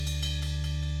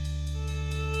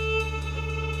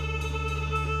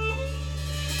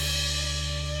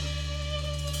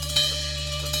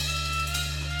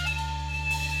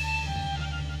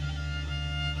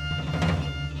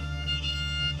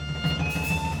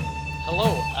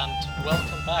and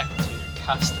welcome back to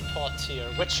Cast a Pod to Your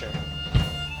Witcher,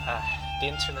 the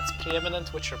internet's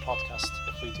preeminent Witcher podcast,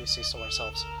 if we do say so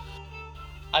ourselves.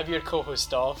 I'm your co-host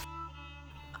Dov.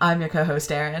 I'm your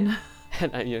co-host Aaron.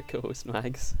 And I'm your co-host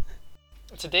Mags.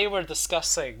 Today we're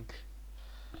discussing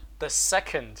the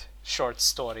second short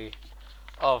story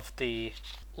of the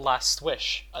Last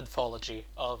Wish anthology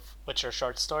of Witcher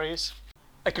short stories,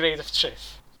 A Grade of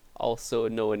Truth. Also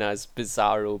known as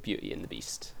Bizarro Beauty and the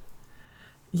Beast.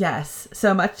 Yes,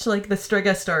 so much like the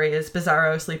Striga story is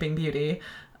Bizarro Sleeping Beauty.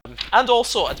 And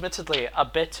also, admittedly, a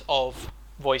bit of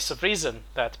Voice of Reason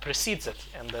that precedes it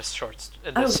in this short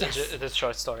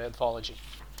story anthology.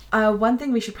 One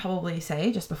thing we should probably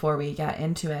say just before we get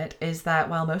into it is that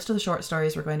while most of the short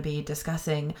stories we're going to be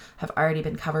discussing have already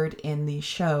been covered in the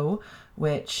show,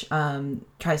 which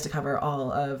tries to cover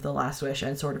all of The Last Wish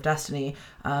and Sword of Destiny,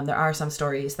 there are some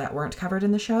stories that weren't covered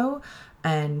in the show,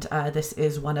 and this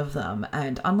is one of them.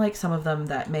 And unlike some of them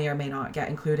that may or may not get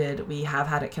included, we have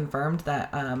had it confirmed that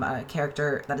a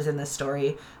character that is in this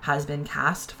story has been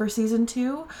cast for season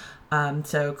 2.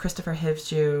 So Christopher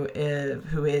Hivju,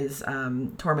 who is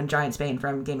Tormund Giantsbane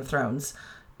from Game of Thrones,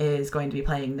 is going to be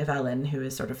playing Nivellen, who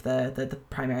is sort of the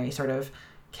primary sort of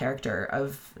character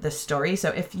of this story. So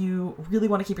if you really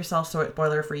want to keep yourself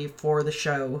spoiler free for the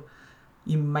show,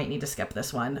 you might need to skip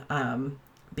this one,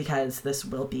 because this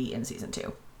will be in season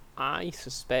 2. I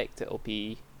suspect it'll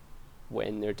be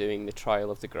when they're doing the Trial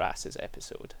of the Grasses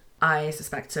episode. I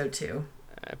suspect so too.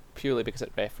 Purely because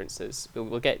it references,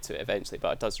 we'll get to it eventually,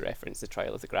 but it does reference the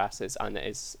Trial of the Grasses, and it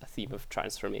is a theme of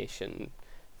transformation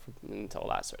and all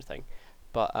that sort of thing.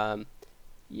 But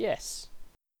yes.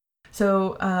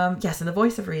 So yes, in the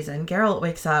Voice of Reason, Geralt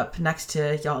wakes up next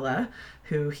to Yola,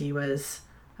 who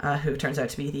turns out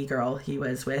to be the girl he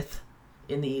was with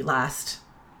in the last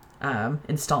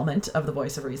installment of the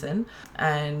Voice of Reason,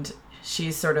 and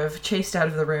she's sort of chased out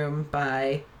of the room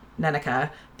by Nenneke,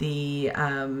 the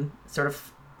sort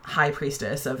of high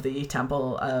priestess of the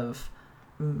Temple of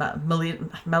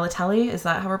Melitele. Is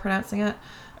that how we're pronouncing it?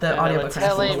 The audiobook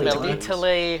pronounces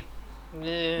Melitele.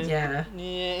 Yeah.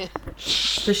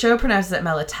 The show pronounces it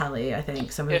Melitele, I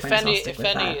think. If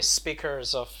any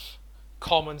speakers of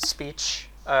common speech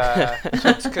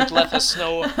could let us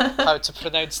know how to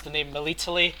pronounce the name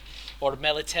Melitele or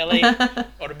Melitele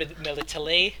or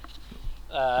Melitele.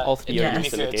 All three are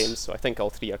used in the good. game, so I think all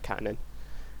three are canon.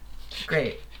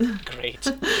 Great.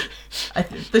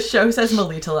 The show says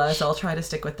Melitele, so I'll try to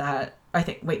stick with that.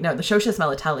 The show says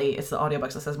Melitele. It's the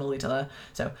audiobook that says Melitele.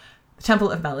 So, the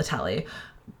Temple of Melitele.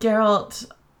 Geralt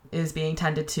is being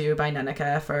tended to by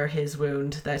Nenneke for his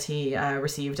wound that he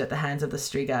received at the hands of the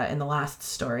Striga in the last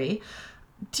story.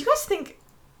 Do you guys think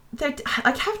that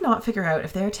I have not figured out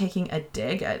if they're taking a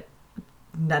dig at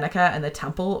Nenneke and the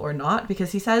temple or not,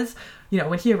 because he says,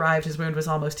 when he arrived, his wound was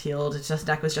almost healed. His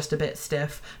neck was just a bit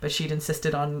stiff, but she'd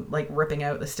insisted on ripping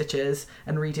out the stitches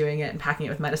and redoing it and packing it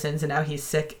with medicines, and now he's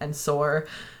sick and sore,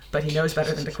 but he knows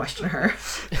better than to question her.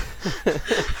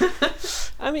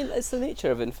 I mean, it's the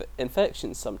nature of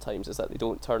infections sometimes, is that they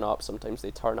don't turn up. Sometimes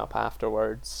they turn up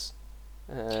afterwards.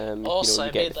 Also,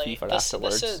 you get the fever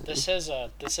afterwards. This is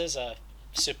a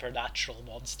supernatural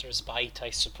monster's bite, I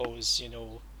suppose.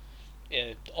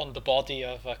 On the body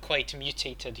of a quite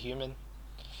mutated human.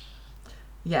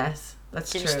 Yes,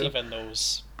 that's true. Who Stephen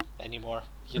knows anymore,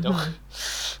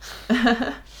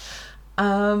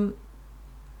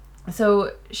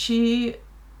 So she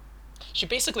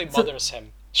basically mothers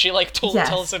him. She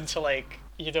tells him to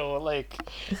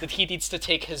that he needs to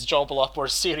take his job a lot more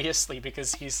seriously,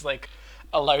 because he's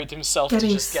allowed himself getting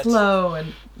to just get slow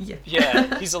and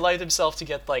he's allowed himself to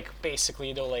get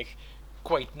basically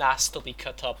quite nastily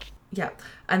cut up. Yeah,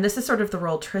 and this is sort of the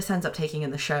role Triss ends up taking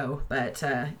in the show, but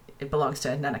it belongs to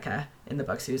Nenneke in the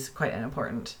books, who's quite an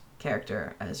important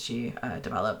character as she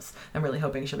develops. I'm really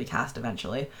hoping she'll be cast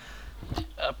eventually.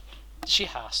 She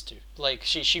has to.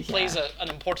 She plays an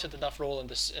important enough role in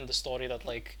the story that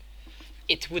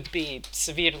it would be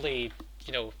severely,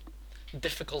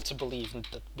 difficult to believe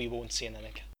that we won't see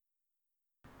Nenneke.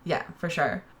 Yeah, for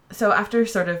sure. So after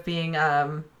sort of being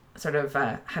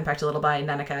handpicked a little by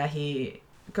Nenneke, he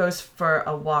goes for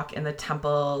a walk in the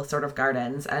temple sort of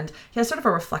gardens, and he has sort of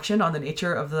a reflection on the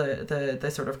nature of the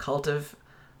sort of cult of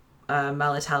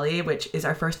Melitele, which is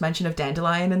our first mention of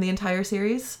Dandelion in the entire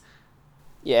series.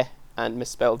 Yeah, and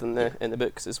misspelled in the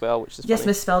books as well, which is yes, funny.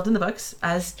 Misspelled in the books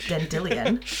as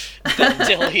Dandelion.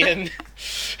 Dandelion.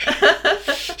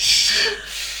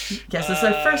 Yes, this is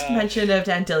our first mention of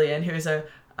Dandelion, who is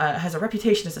has a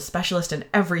reputation as a specialist in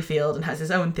every field and has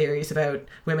his own theories about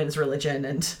women's religion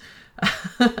and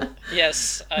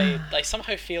Yes, I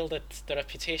somehow feel that the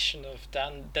reputation of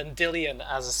Dandelion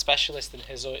as a specialist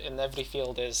in every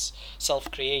field is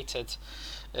self-created.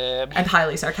 And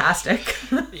highly sarcastic.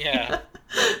 Yeah.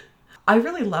 I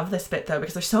really love this bit though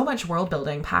because there's so much world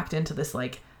building packed into this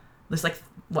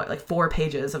what, like 4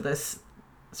 pages of this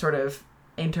sort of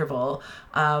interval.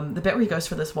 The bit where he goes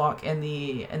for this walk in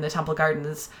the temple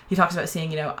gardens, he talks about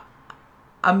seeing,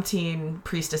 umpteen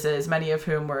priestesses, many of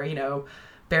whom were,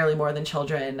 barely more than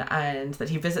children, and that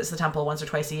he visits the temple once or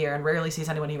twice a year and rarely sees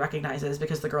anyone he recognizes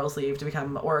because the girls leave to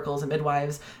become oracles and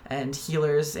midwives and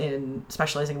healers in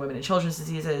specializing in women and children's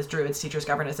diseases, druids, teachers,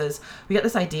 governesses. We get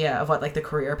this idea of what like the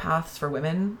career paths for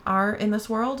women are in this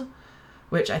world,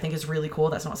 which I think is really cool.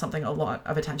 That's not something a lot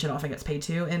of attention often gets paid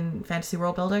to in fantasy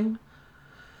world building.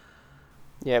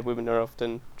 Yeah, women are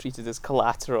often treated as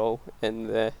collateral in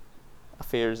the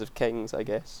affairs of kings, I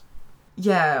guess.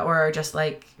 Yeah, or just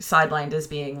like sidelined as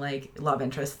being like love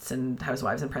interests and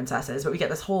housewives and princesses. But we get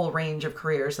this whole range of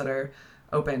careers that are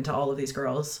open to all of these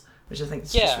girls, which I think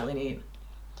is just really neat.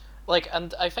 Like,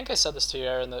 and I think I said this to you,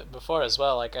 Aaron, before as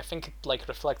well. Like, I think it like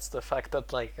reflects the fact that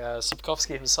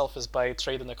Sapkowski himself is by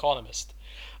trade an economist.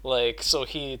 Like, so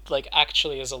he like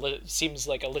actually is seems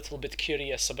like a little bit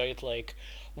curious about like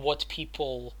what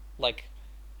people like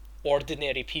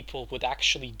ordinary people would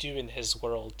actually do in his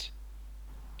world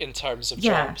in terms of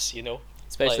jobs,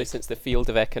 Especially like, since the field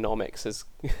of economics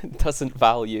doesn't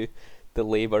value the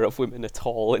labour of women at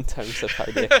all in terms of how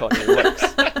the economy works.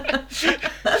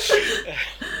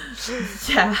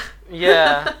 Yeah.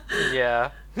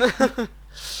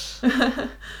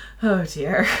 Oh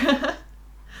dear.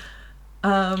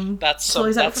 That's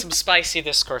some spicy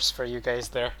discourse for you guys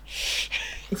there.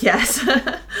 Yes.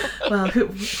 Well,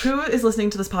 who is listening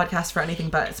to this podcast for anything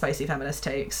but spicy feminist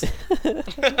takes?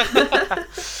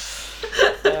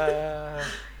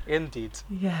 Indeed.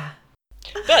 Yeah.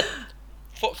 But,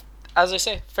 as I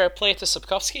say, fair play to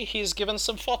Sapkowski. He's given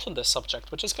some thought on this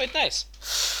subject, which is quite nice.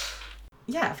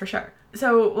 Yeah, for sure.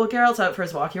 So, Geralt's out for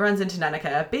his walk. He runs into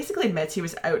Nenneke, basically admits he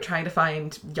was out trying to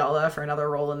find Yala for another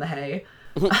roll in the hay.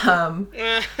 But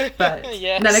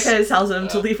yes. Nenneke tells him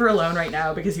to leave her alone right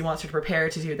now because he wants her to prepare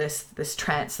to do this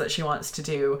trance that she wants to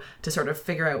do to sort of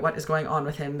figure out what is going on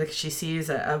with him, because she sees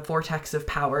a vortex of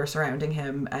power surrounding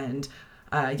him, and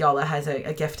Yala has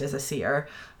a gift as a seer.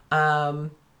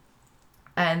 And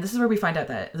this is where we find out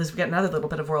that we get another little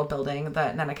bit of world building,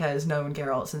 that Nenneke has known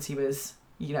Geralt since he was,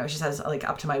 she says, like,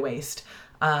 up to my waist.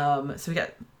 So we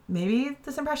get maybe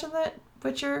this impression that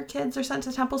Witcher kids are sent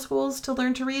to temple schools to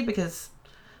learn to read because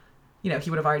he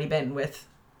would have already been with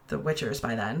the Witchers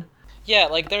by then. Yeah,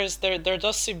 like there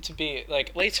does seem to be,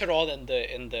 like, later on in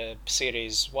the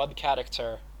series, one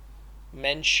character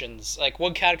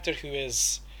who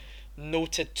is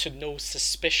noted to know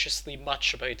suspiciously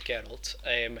much about Geralt,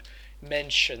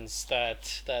 mentions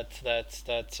that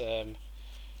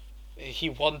he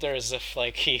wonders if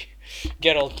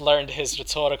Geralt learned his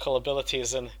rhetorical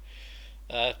abilities in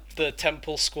the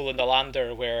temple school in the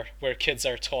Lander, where kids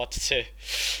are taught to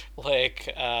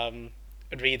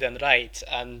read and write,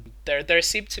 and there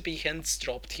seem to be hints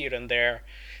dropped here and there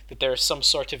that there's some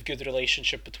sort of good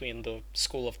relationship between the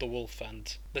School of the Wolf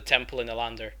and the temple in the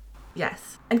Lander.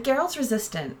 Yes, and Geralt's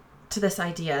resistant to this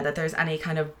idea that there's any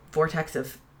kind of vortex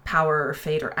of power or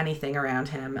fate or anything around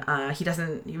him.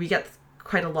 We get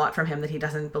quite a lot from him that he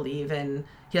doesn't believe in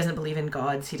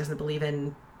gods, he doesn't believe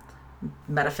in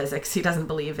metaphysics, he doesn't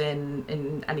believe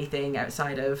in anything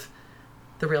outside of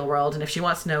the real world, and if she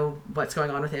wants to know what's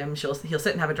going on with him, he'll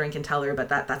sit and have a drink and tell her, but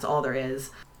that's all there is.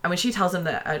 And when she tells him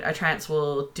that a trance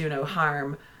will do no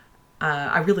harm,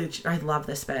 I love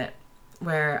this bit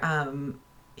where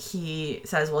he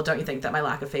says, well, don't you think that my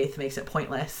lack of faith makes it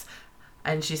pointless?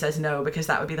 And she says no, because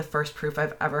that would be the first proof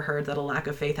I've ever heard that a lack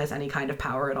of faith has any kind of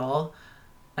power at all.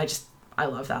 I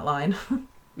love that line.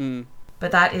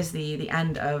 But that is the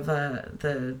end of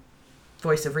the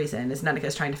Voice of Reason, is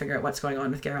Nenneke's trying to figure out what's going on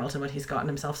with Geralt and what he's gotten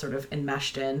himself sort of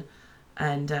enmeshed in,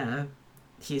 and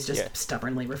he's just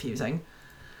stubbornly refusing.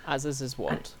 As is his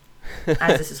wont.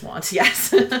 As is his wont,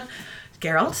 yes.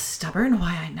 Geralt, stubborn?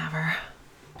 Why I never.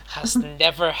 Has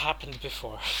never happened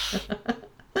before.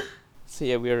 So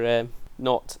yeah, we're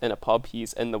not in a pub,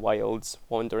 he's in the wilds,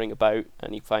 wandering about,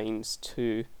 and he finds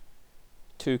two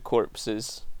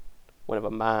corpses. One of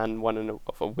a man, one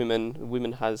of a woman. The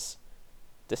woman has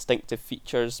distinctive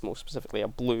features, most specifically a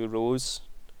blue rose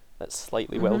that's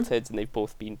slightly wilted, and they've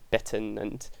both been bitten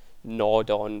and gnawed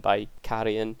on by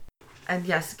carrion. And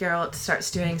yes, Geralt starts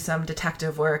doing some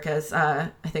detective work as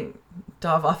I think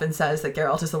Dov often says that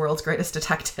Geralt is the world's greatest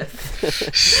detective.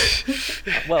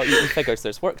 Well, he figures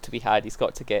there's work to be had. He's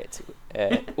got to get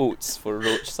oats for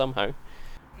Roach somehow.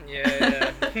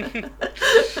 Yeah.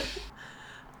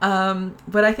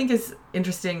 What I think is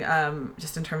interesting,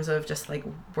 just in terms of just like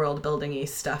world building-y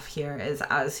stuff here, is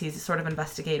as he's sort of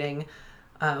investigating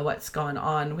what's gone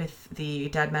on with the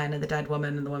dead man and the dead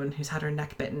woman and the woman who's had her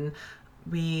neck bitten,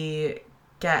 we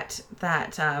get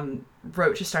that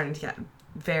Roach is starting to get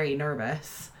very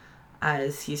nervous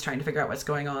as he's trying to figure out what's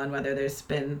going on, whether there's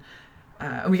been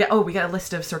we get a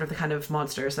list of sort of the kind of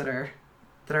monsters that are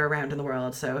around in the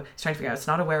world. So he's trying to figure out, it's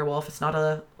not a werewolf, it's not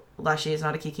a Leshy, it's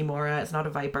not a Kikimora, it's not a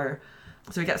viper.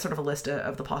 So we get sort of a list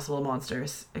of the possible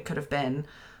monsters it could have been.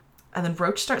 And then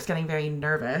Roach starts getting very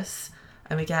nervous,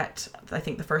 and we get, I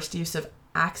think, the first use of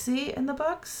Axii in the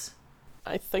books.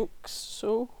 I think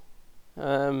so.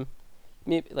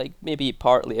 Maybe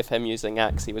partly of him using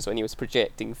Axii was when he was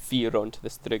projecting fear onto the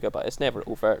Struga, but it's never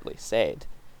overtly said.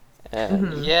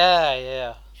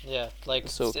 Yeah. Like,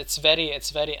 So- it's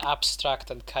very abstract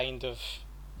and kind of,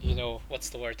 what's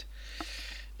the word?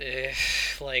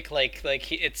 It's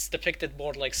depicted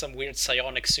more like some weird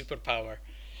psionic superpower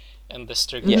in the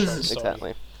Striga Yes, short story.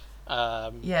 exactly.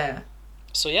 Yeah.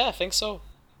 So yeah, I think so.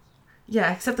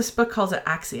 Yeah, except this book calls it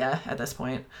Axia at this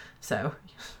point. So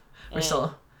we're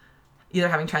still either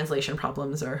having translation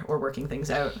problems or working things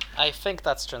out. I think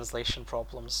that's translation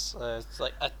problems. It's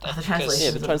like The because-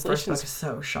 translation of the first book translations- is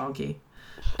so shonky.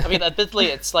 I mean, admittedly,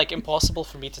 it's like impossible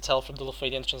for me to tell from the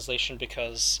Lithuanian translation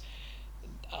because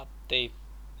they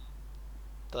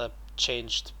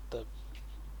changed the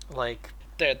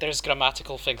there's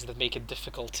grammatical things that make it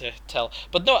difficult to tell.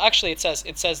 But no, actually, it says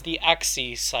the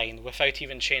Axii sign without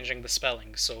even changing the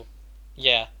spelling. So,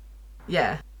 yeah,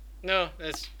 Yeah. no,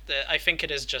 I think it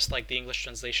is just like the English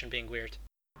translation being weird.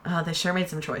 They sure made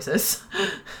some choices.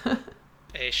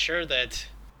 Sure did.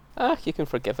 You can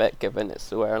forgive it given it's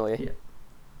so early.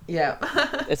 Yeah.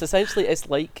 It's essentially,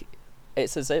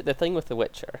 the thing with The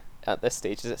Witcher at this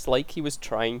stage is it's like he was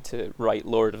trying to write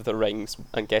Lord of the Rings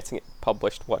and getting it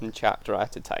published one chapter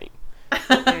at a time.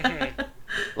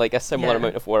 Like a similar Yeah.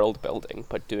 amount of world building,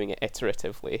 but doing it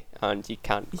iteratively, and you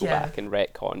can't go Yeah. back and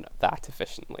retcon that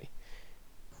efficiently.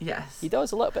 Yes. He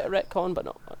does a little bit of retcon, but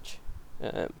not much.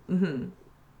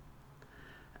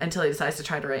 Until he decides to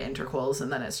try to write interquels,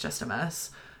 and then it's just a mess.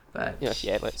 But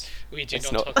Yeah, let's. We do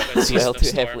It's not not talk about Season dwell of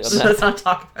too heavily Storms. on let's not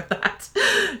talk about that.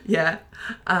 Yeah.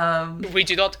 We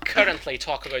do not currently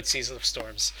talk about Season of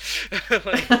Storms.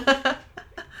 Like,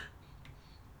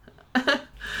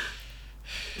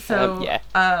 So Yeah.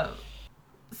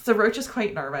 So Roach is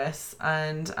quite nervous,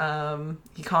 and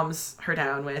he calms her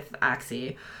down with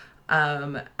Axii,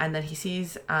 and then he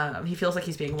sees he feels like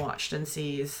he's being watched and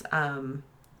sees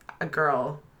a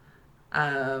girl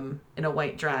in a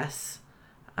white dress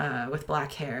with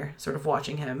black hair sort of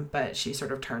watching him, but she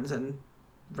sort of turns and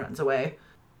runs away.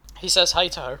 he says hi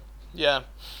to her. Yeah.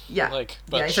 Yeah.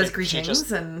 But He says she greetings,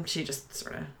 just, and she just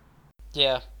sort of...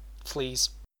 flees.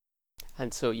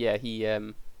 And so he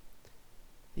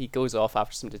goes off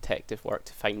after some detective work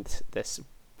to find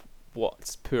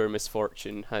what poor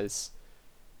misfortune has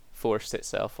forced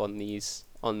itself on the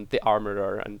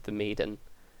armourer and the maiden,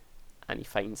 and he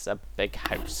finds a big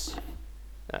house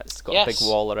that's got a big Yes.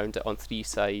 wall around it on 3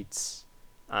 sides,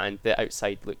 and the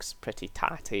outside looks pretty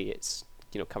tatty. It's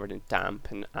covered in damp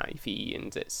and ivy,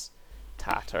 and it's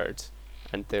tattered,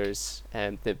 and there's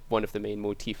one of the main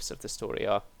motifs of the story,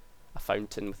 a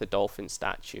fountain with a dolphin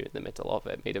statue in the middle of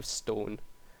it, made of stone.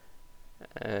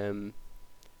 And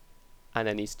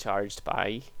then he's charged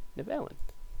by Nivellen.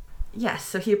 Yes,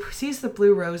 so he sees the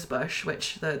blue rose bush,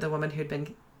 which the woman who'd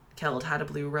been killed had a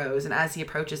blue rose, and as he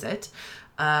approaches it,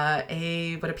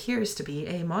 what appears to be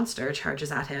a monster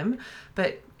charges at him,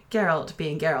 but Geralt,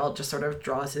 being Geralt, just sort of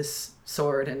draws his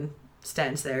sword and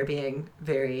stands there being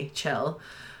very chill.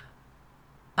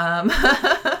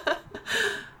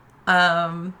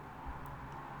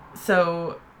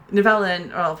 So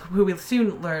Nivellen, who we'll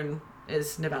soon learn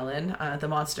is Nivellen, the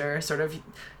monster, sort of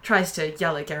tries to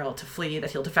yell at Geralt to flee,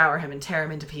 that he'll devour him and tear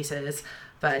him into pieces,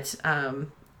 but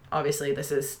obviously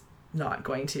this is not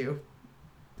going to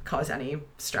cause any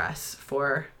stress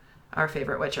for our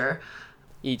favorite Witcher.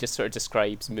 He just sort of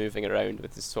describes moving around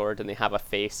with his sword, and they have a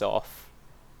face-off.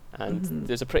 And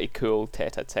there's a pretty cool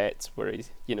tete-a-tete where he's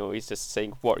just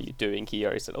saying, "What are you doing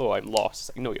here?" He said, "Oh, I'm lost."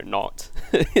 It's like, "No, you're not."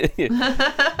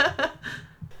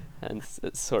 And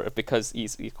it's sort of because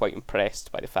he's quite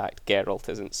impressed by the fact Geralt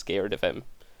isn't scared of him.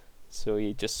 So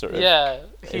he just sort of Yeah,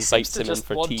 he seems invites to him in just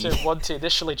for want tea. want to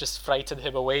initially just frighten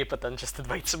him away, but then just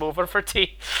invites him over for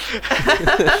tea. He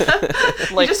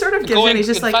just sort of gives in. He's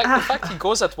just in like, fact, he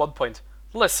goes at one point.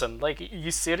 Listen, like,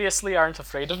 you seriously aren't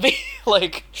afraid of me?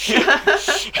 Like, he's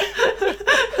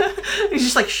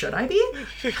just like, should I be?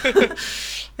 He's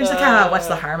like, what's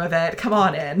the harm of it? Come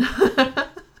on in.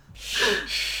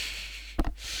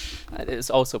 And it's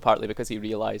also partly because he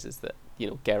realizes that,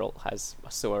 Geralt has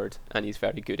a sword and he's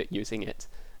very good at using it,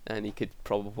 and he could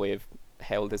probably have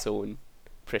held his own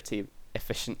pretty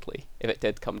efficiently if it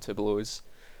did come to blows.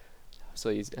 So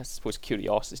I suppose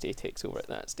curiosity takes over at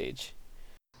that stage.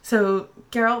 So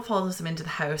Geralt follows him into the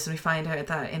house, and we find out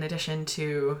that in addition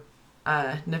to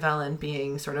Nivellen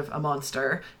being sort of a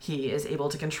monster, he is able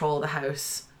to control the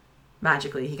house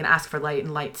magically. He can ask for light,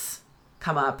 and lights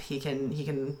come up. He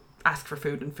can ask for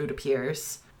food, and food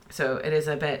appears. So it is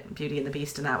a bit Beauty and the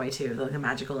Beast in that way too, like a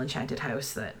magical enchanted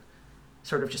house that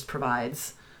sort of just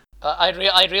provides. I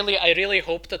really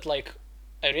hope that, like,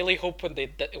 I really hope when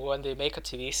they make a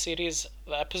TV series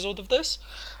episode of this,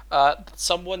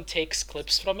 someone takes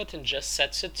clips from it and just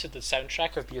sets it to the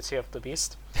soundtrack of Beauty of the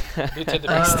Beast. Beauty and the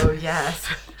Beast. Oh yes,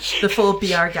 the full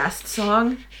Be Our Guest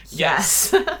song.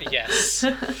 Yes. Yes.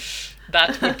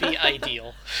 That would be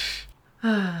ideal.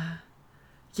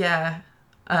 Yeah.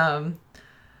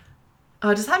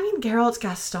 Oh, does that mean Geralt's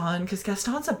Gaston? Because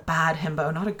Gaston's a bad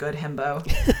himbo, not a good himbo.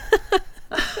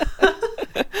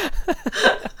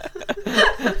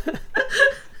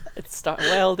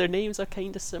 Well, their names are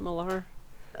kind of similar.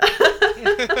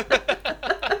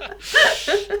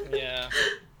 Yeah.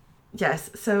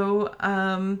 Yes, so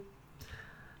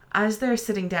as they're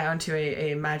sitting down to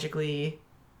a magically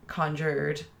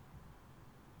conjured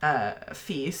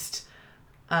feast,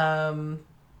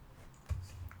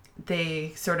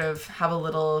 they sort of have a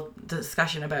little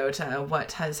discussion about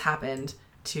what has happened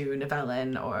to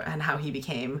Nivellen and how he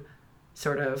became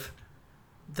sort of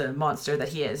the monster that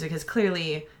he is, because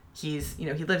clearly he's, he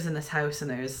lives in this house and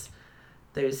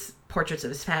there's portraits of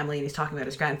his family and he's talking about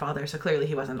his grandfather, so clearly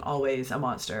he wasn't always a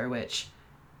monster, which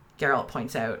Geralt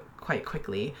points out quite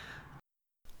quickly.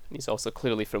 He's also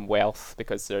clearly from wealth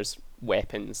because there's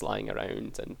weapons lying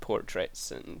around and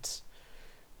portraits, and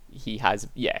he has,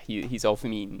 he's of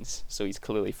means, so he's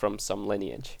clearly from some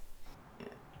lineage.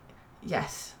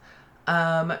 Yes.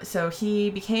 So he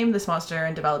became this monster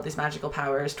and developed these magical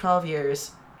powers 12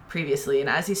 years previously, and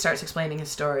as he starts explaining his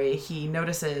story, he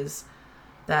notices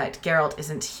that Geralt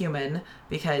isn't human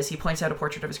because he points out a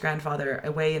portrait of his grandfather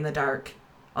away in the dark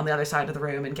on the other side of the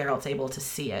room, and Geralt's able to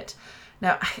see it.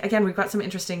 Now, again, we've got some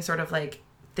interesting sort of like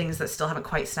things that still haven't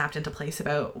quite snapped into place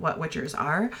about what Witchers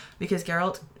are, because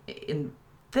Geralt in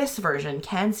this version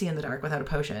can see in the dark without a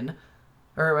potion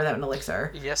or without an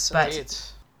elixir. Yes, indeed.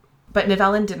 But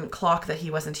Nivellen didn't clock that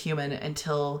he wasn't human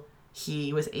until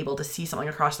he was able to see something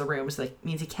across the room, so that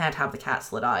means he can't have the cat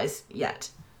slit eyes yet.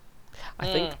 I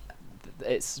think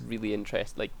it's really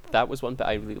interesting. Like, that was one bit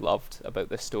I really loved about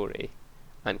this story,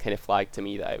 and kind of flagged to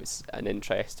me that it was an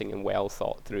interesting and well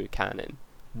thought through canon,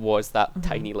 was that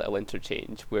tiny little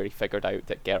interchange where he figured out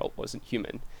that Geralt wasn't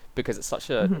human, because it's such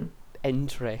a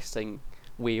interesting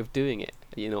way of doing it.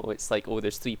 It's like,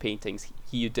 there's 3 paintings,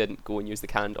 he didn't go and use the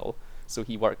candle, so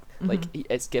he worked like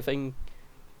it's giving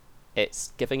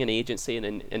an agency and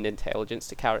an intelligence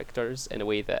to characters in a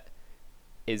way that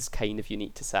is kind of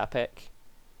unique to Sapek.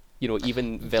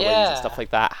 Even villains and stuff like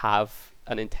that have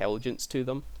an intelligence to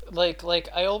them. Like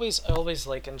I always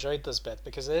like enjoyed this bit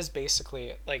because it is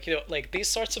basically like, like these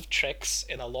sorts of tricks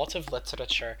in a lot of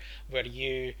literature where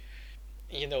you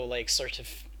like sort of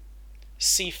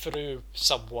see through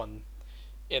someone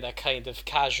in a kind of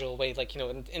casual way, like,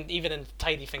 and even in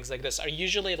tiny things like this, are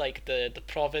usually like the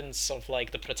province of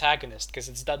like the protagonist, because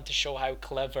it's done to show how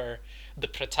clever the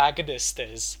protagonist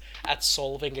is at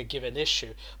solving a given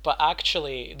issue. But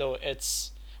actually,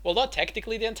 it's, well, not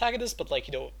technically the antagonist, but like,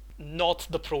 not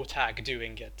the protag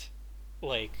doing it,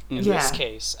 like in this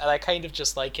case. And I kind of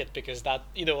just like it because that,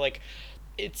 like,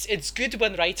 it's good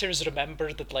when writers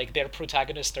remember that like their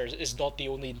protagonist is not the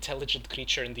only intelligent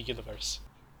creature in the universe.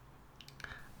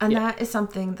 And that is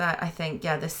something that I think,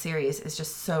 this series is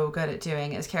just so good at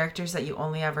doing, is characters that you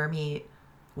only ever meet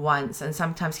once, and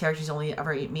sometimes characters you only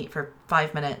ever meet for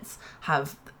 5 minutes,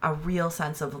 have a real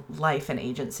sense of life and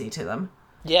agency to them.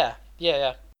 Yeah.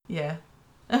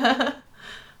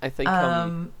 I think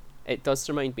it does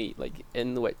remind me, like,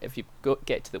 if you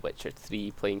get to The Witcher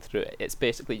 3 playing through it, it's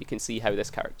basically, you can see how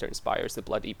this character inspires the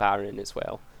Bloody Baron as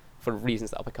well, for reasons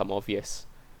that'll become obvious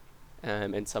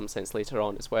in some sense later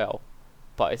on as well.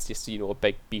 But it's just, a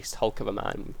big beast hulk of a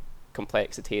man,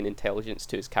 complexity and intelligence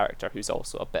to his character, who's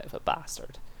also a bit of a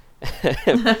bastard.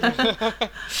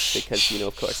 because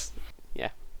of course, yeah.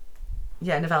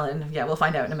 Yeah, Nivellen, we'll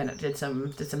find out in a minute, did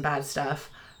some bad stuff.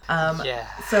 Yeah.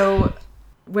 So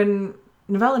when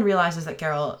Nivellen realizes that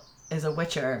Geralt is a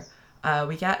Witcher,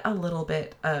 we get a little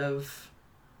bit of...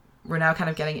 We're now kind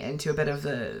of getting into a bit of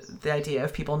the idea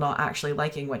of people not actually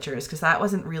liking Witchers, because that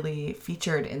wasn't really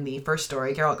featured in the first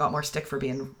story. Geralt got more stick for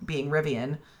being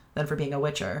Rivian than for being a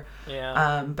Witcher.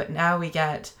 Yeah. But now we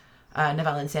get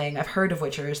Nivellen saying, I've heard of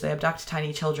Witchers. They abduct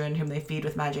tiny children whom they feed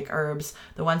with magic herbs.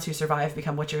 The ones who survive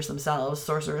become Witchers themselves,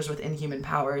 sorcerers with inhuman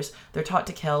powers. They're taught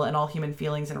to kill, and all human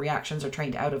feelings and reactions are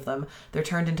trained out of them. They're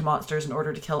turned into monsters in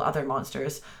order to kill other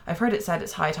monsters. I've heard it said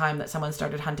it's high time that someone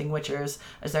started hunting Witchers,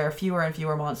 as there are fewer and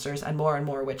fewer monsters and more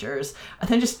Witchers. And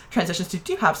then just transitions to,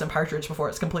 do you have some partridge before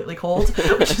it's completely cold?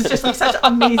 Which is just like such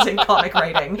amazing comic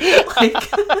writing. Like...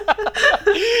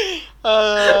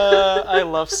 I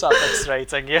love Sapek's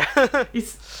writing, yeah.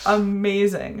 It's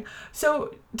amazing.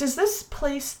 So, does this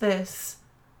place this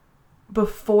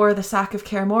before the sack of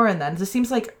Kaer Morhen then? This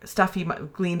seems like stuff he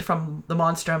gleaned from the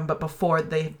Monstrum, but before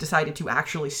they decided to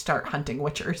actually start hunting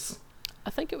Witchers.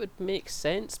 I think it would make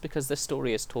sense because this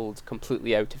story is told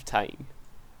completely out of time.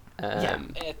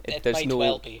 It There's might no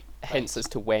well be. hints as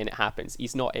to when it happens.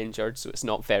 He's not injured, so it's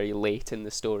not very late in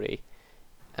the story.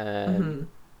 And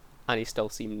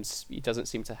he doesn't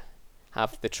seem to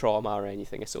have the trauma or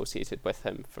anything associated with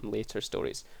him from later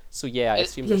stories. So yeah, I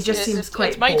assume he just seems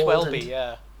quite it might bold well and... be,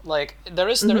 yeah. Like there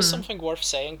is something worth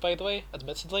saying, by the way,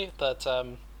 admittedly, that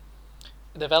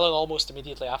Nivellen almost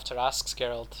immediately after asks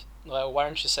Geralt, well, why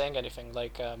aren't you saying anything?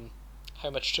 Like, how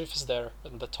much truth is there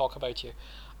in the talk about you?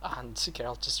 And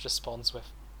Geralt just responds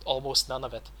with almost none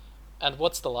of it. And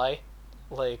what's the lie?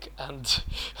 Like, and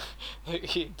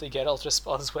the Geralt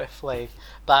responds with like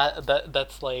that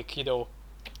like,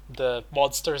 the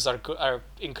monsters are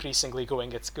increasingly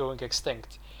going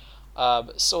extinct.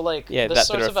 So like that this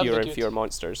there sort are of fewer and ambiguity. fewer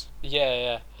monsters.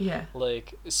 Yeah.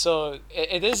 Like, so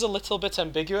it is a little bit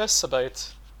ambiguous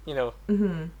about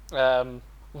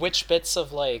which bits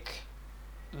of like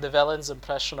Nivellen's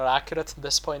impression are accurate at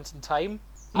this point in time.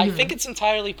 I think it's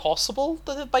entirely possible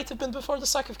that it might have been before the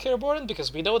sack of Kaer Morhen,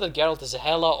 because we know that Geralt is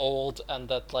hella old, and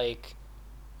that like,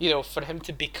 for him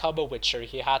to become a Witcher,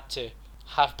 he had to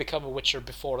have become a Witcher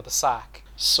before the sack.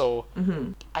 So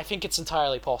I think it's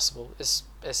entirely possible.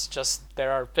 It's just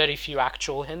there are very few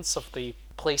actual hints of the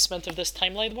placement of this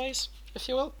timeline-wise, if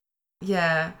you will.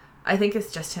 Yeah, I think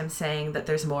it's just him saying that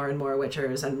there's more and more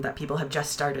Witchers, and that people have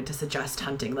just started to suggest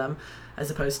hunting them,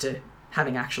 as opposed to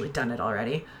having actually done it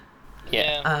already.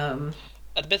 Yeah.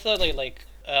 Admittedly, like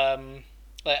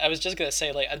I was just gonna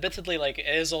say, like, admittedly, like, it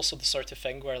is also the sort of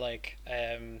thing where, like,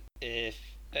 if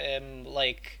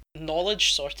like,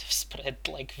 knowledge sort of spread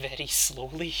like very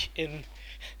slowly in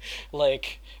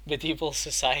like medieval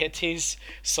societies,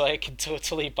 so I can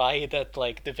totally buy that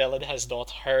like the villain has not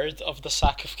heard of the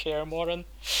sack of Kaer Morhen.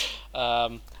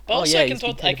 But also I can he's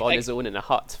been kind of on his own in a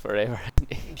hut forever.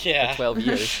 Yeah. For 12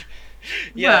 years.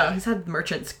 Yeah, well, he's had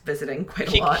merchants visiting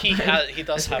quite a lot. He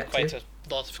does have quite a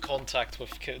lot of contact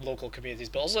with local communities,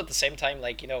 but also at the same time,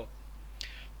 like,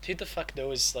 who the fuck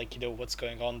knows, like, what's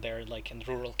going on there, like, in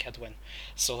rural Kedwin.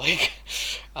 So, like,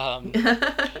 I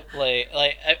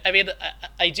mean,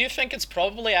 I do think it's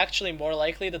probably actually more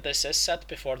likely that this is set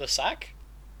before the sack,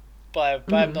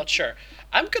 but I'm not sure.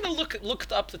 I'm gonna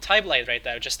look up the timeline right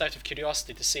now, just out of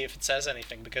curiosity, to see if it says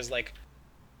anything, because, like,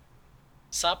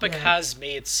 Sapek has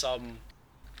made some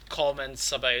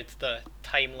comments about the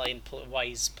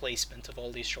timeline-wise placement of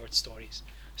all these short stories,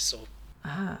 so...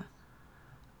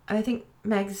 And I think,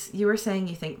 Megs, you were saying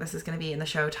you think this is going to be in the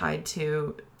show tied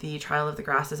to the Trial of the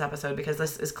Grasses episode, because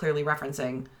this is clearly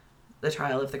referencing the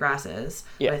Trial of the Grasses,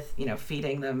 with,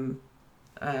 feeding them,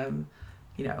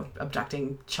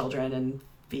 abducting children and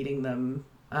feeding them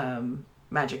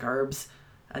magic herbs,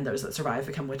 and those that survive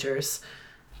become Witchers.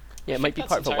 Yeah, it might be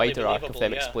part of a wider arc of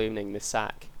them yeah. explaining the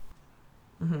sack.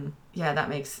 Yeah, that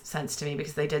makes sense to me,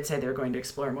 because they did say they were going to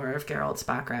explore more of Geralt's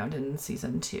background in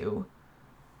season 2.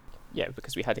 Yeah,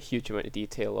 because we had a huge amount of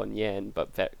detail on Yen,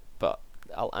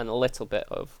 and a little bit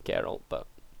of Geralt, but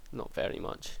not very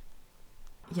much.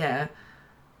 Yeah,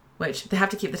 which they have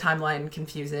to keep the timeline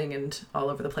confusing and all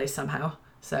over the place somehow.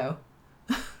 So,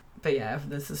 but yeah,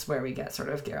 this is where we get sort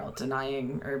of Geralt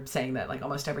denying or saying that like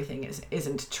almost everything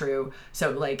isn't true.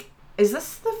 So like, is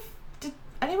this did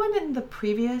anyone in the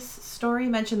previous story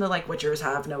mention the like Witchers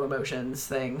have no emotions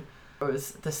thing? Or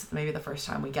was this maybe the first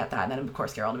time we get that? And then of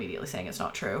course Geralt immediately saying it's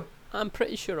not true. I'm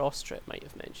pretty sure Ostrit might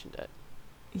have mentioned it.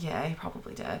 Yeah, he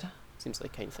probably did. Seems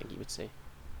like the kind of thing he would say.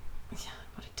 Yeah,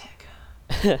 what a dick.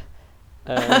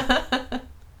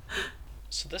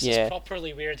 So this Yeah. is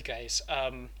properly weird, guys.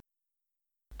 I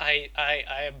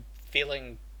am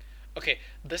feeling. Okay,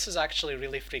 this is actually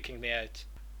really freaking me out.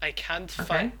 I can't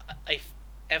find.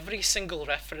 Every single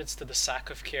reference to the sack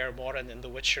of Kaer Morhen in the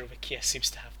Witcher wiki seems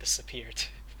to have disappeared.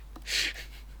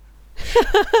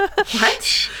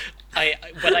 What?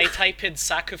 When I type in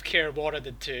sack of Kaer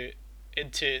Morhen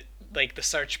into like the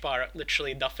search bar,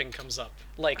 literally nothing comes up.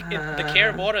 Like the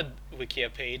Kaer Morhen wiki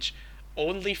page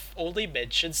only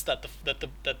mentions that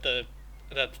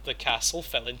the castle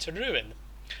fell into ruin.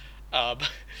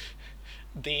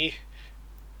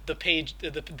 The page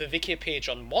the wiki page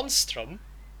on Monstrum,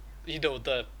 you know,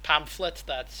 the pamphlet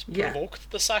that provoked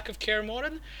the sack of Kaer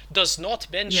Morhen, does not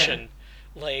mention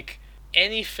like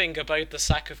anything about the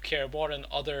sack of Kaer Morhen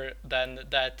other than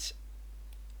that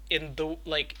in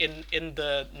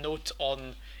the note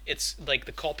on it's like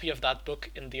the copy of that book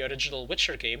in the original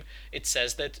Witcher game, it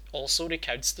says that also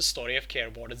recounts the story of Kaer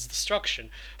Morhen's destruction.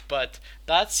 But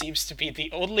that seems to be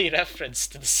the only reference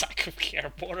to the sack of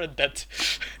Kaer Morhen that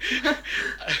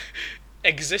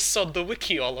exists on the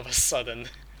wiki all of a sudden.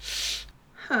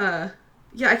 Huh.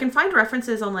 Yeah, I can find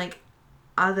references on like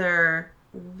other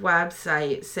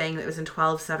websites saying that it was in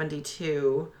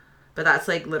 1272, but that's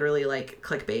like literally like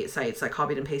clickbait sites that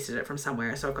copied and pasted it from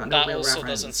somewhere, so I've got no That real also reference.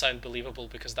 doesn't sound believable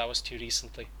because that was too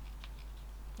recently.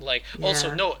 Like,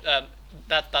 also no,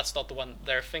 that's not the one.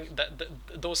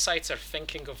 Those sites are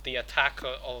thinking of the attack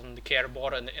on the Kaer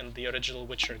Morhen in the original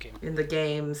Witcher game. In the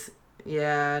games,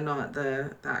 yeah, not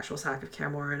the actual sack of Kaer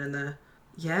Morhen and the.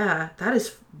 Yeah, that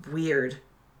is weird.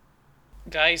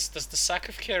 Guys, does the sack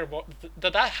of Kaer Morhen...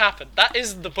 Did that happen? That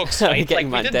is the books, right? Getting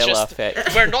like, we Mandela didn't just...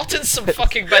 effect. We're not in some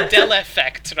fucking Mandela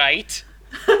effect, right?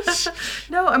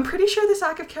 No, I'm pretty sure the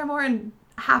sack of Kaer Morhen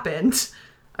happened.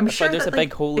 I'm That's why sure there's that a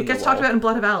big hole it in the gets talked wall. about in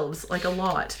Blood of Elves, like, a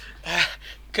lot.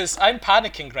 Because I'm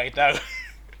panicking right now.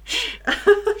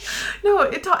 No,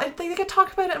 they get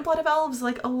talked about it in Blood of Elves,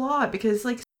 like, a lot, because,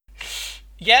 like...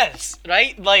 Yes,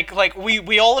 right? Like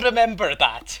we all remember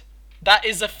that. That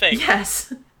is a thing.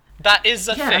 Yes. That is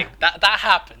a thing. That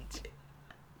happened.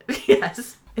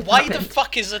 Yes. Why the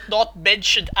fuck is it not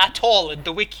mentioned at all in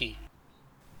the wiki?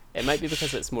 It might be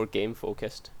because it's more game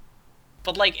focused.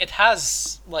 But like it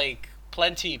has like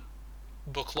plenty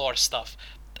book lore stuff.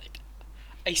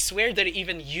 I swear there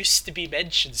even used to be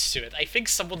mentions to it. I think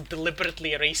someone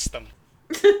deliberately erased them.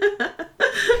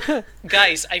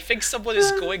 Guys, I think someone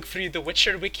is going through the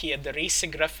Witcher wiki and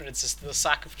erasing references to the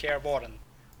sack of Kaer Morhen.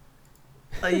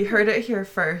 You heard it here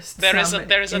first. There is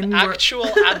an actual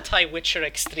anti-Witcher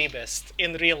extremist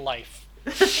in real life.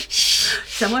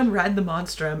 Someone read the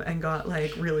Monstrum and got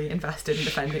like really invested in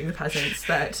defending the peasants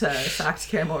that sacked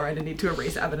Kaer Morhen and need to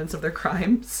erase evidence of their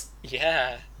crimes.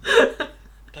 Yeah.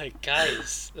 Like,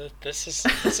 guys, this is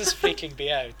freaking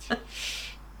me out.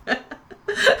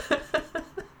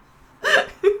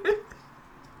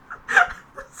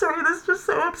 Sorry, this is just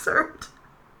so absurd.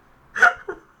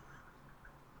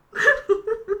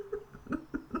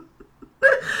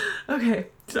 Okay,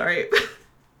 sorry.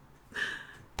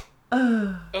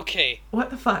 Okay. What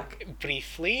the fuck?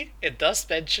 Briefly, it does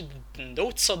mention the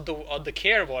notes on the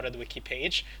Kaer Morhen wiki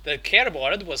page that Kaer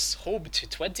Morhen was home to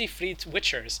 23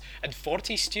 witchers and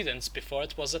 40 students before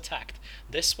it was attacked.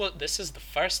 This is the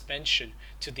first mention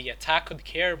to the attack on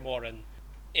Kaer Morhen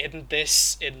in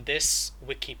this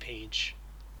wiki page.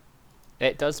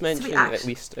 It does mention, actually- at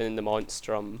least in the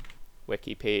Monstrum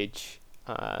wiki page,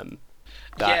 that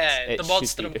Yeah, it the should be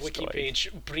Monstrum wiki destroyed.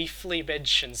 page briefly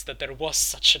mentions that there was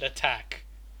such an attack,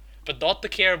 but not the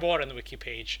Kaer Morhen wiki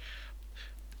page.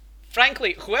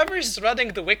 Frankly, whoever's running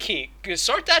the wiki,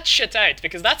 sort that shit out,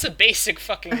 because that's a basic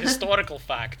fucking historical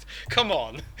fact. Come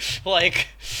on. Like...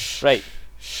 Right,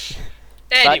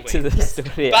 Anyway, back to the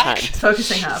story at back- hand.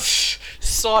 Focusing up.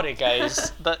 sorry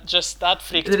guys, that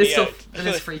freaked It me is so. out. It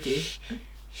is freaky.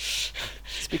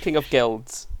 Speaking of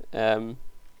guilds,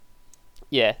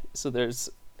 yeah, so there's...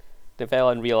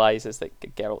 Develin realises that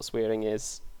Geralt's wearing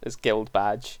his guild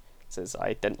badge. Says,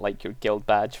 I didn't like your guild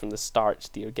badge from the start,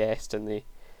 dear guest, and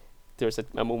there's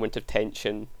a moment of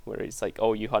tension where he's like,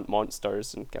 oh, you hunt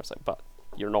monsters, and Geralt's like, but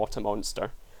you're not a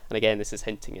monster. And again, this is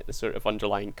hinting at the sort of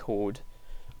underlying code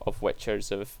of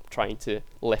Witchers of trying to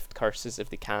lift curses if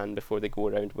they can before they go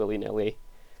around willy-nilly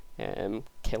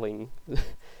killing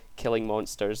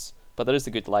monsters. But there is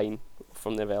a good line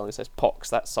from the Develin that says, Pox,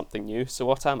 that's something new, so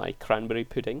what am I, cranberry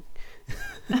pudding?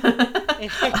 A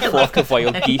flock of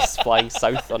wild geese flying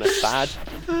south on a sad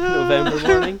November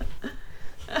morning.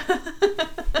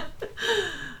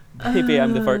 Maybe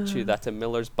I'm the virtue that a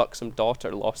miller's buxom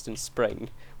daughter lost in spring.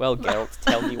 Well, Geralt,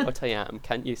 tell me what I am.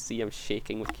 Can't you see I'm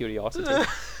shaking with curiosity?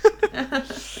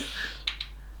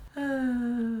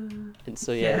 And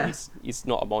so Yeah. he's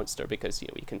not a monster because he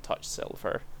can touch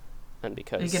silver, and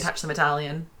because You can touch the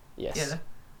medallion. yes,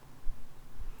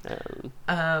 Yeah.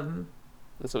 and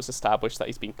so it's established that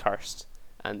he's been cursed,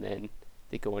 and then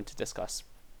they go on to discuss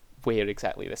where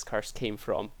exactly this curse came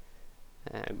from.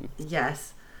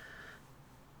 Yes.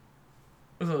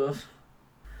 Ugh.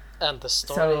 And the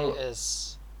story So-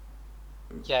 is,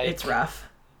 yeah, It's rough.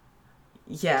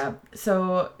 Yeah.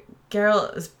 So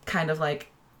Geralt is kind of like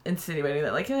insinuating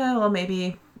that, like, well,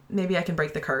 maybe I can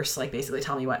break the curse. Like, basically,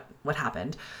 tell me what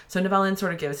happened. So Nivellen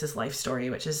sort of gives his life story,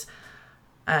 which is,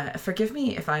 forgive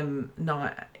me if I'm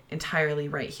not entirely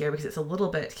right here because it's a little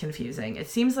bit confusing. It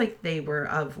seems like they were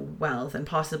of wealth and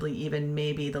possibly even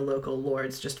maybe the local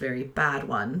lords, just very bad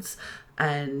ones,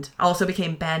 and also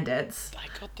became bandits. I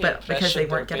got the But because they impression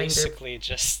weren't they're getting their basically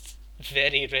just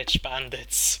very rich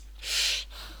bandits.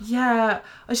 Yeah,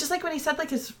 it's just like when he said like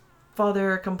his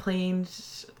father complained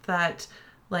that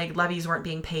like levies weren't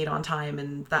being paid on time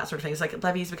and that sort of thing. It's like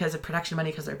levies because of protection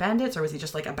money because they're bandits, or was he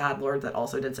just like a bad lord that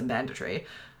also did some banditry?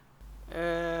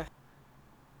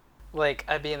 Like,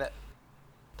 I mean,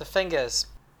 the thing is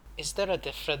there a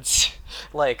difference?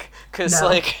 Like, cause No.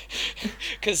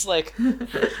 like,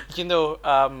 you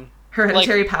know,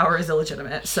 Hereditary power is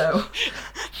illegitimate, so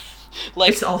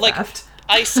like, it's all like, theft.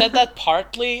 I said that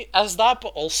partly as that, but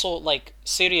also, like,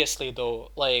 seriously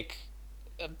though, like,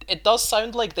 it does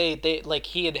sound like they like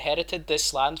he inherited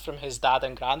this land from his dad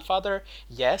and grandfather,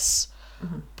 yes,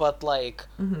 but like,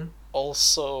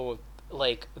 also,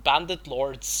 like, bandit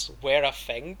lords were a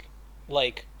thing,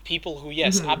 like people who,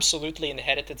 yes, absolutely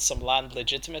inherited some land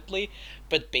legitimately,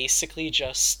 but basically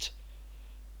just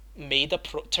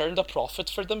turned a profit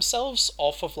for themselves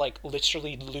off of like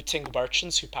literally looting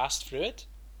merchants who passed through it.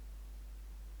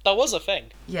 That was a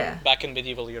thing Yeah. back in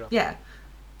medieval Europe. Yeah.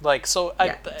 Like, so,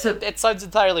 Yeah, so- it sounds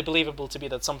entirely believable to me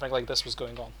that something like this was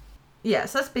going on. Yeah,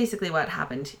 so that's basically what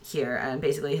happened here. And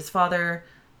basically, his father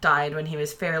died when he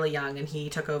was fairly young, and he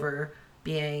took over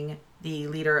being the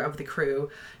leader of the crew.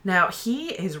 Now, he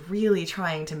is really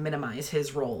trying to minimize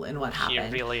his role in what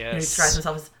happened. really He is. describes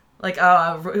himself as like,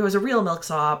 oh, it was a real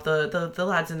milksop. The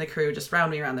lads in the crew just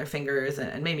round me around their fingers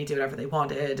and made me do whatever they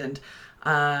wanted. And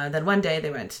then one day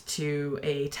they went to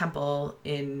a temple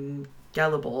in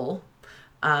Galabol,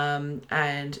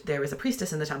 and there was a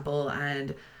priestess in the temple,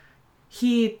 and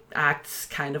he acts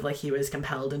kind of like he was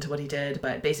compelled into what he did,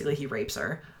 but basically he rapes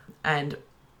her. And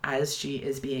as she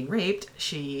is being raped,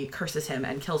 she curses him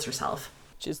and kills herself.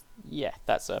 Which is, yeah,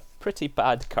 that's a pretty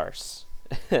bad curse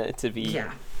to be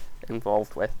Yeah.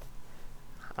 involved with.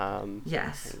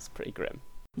 Yes. It's pretty grim.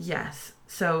 Yes.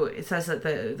 So it says that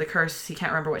the curse, he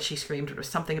can't remember what she screamed, but it was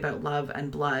something about love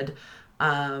and blood.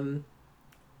 And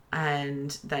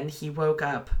then he woke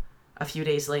up a few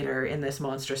days later in this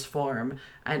monstrous form.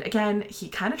 And again, he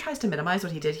kind of tries to minimize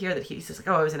what he did here, that he's just like,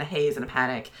 oh, I was in a haze and a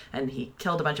panic, and he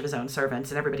killed a bunch of his own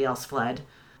servants and everybody else fled.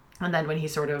 And then when he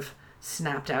sort of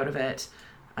snapped out of it,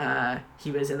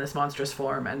 he was in this monstrous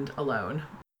form and alone.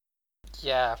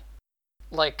 Yeah.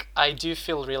 Like, I do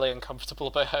feel really uncomfortable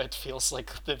about how it feels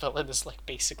like the villain is, like,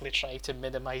 basically trying to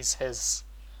minimize his,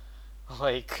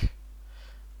 like...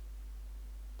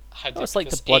 How do It's you like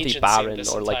put the this, Bloody agency in Baron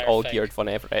this or like entire thing. Olgierd von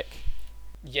Everec.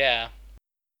 Yeah.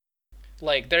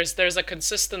 Like, there's a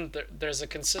consistent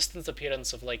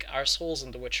appearance of, like, arseholes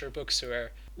in the Witcher books who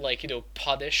are, like, you know,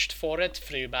 punished for it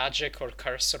through magic or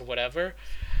curse or whatever,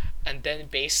 and then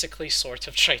basically sort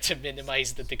of try to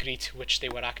minimize the degree to which they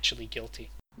were actually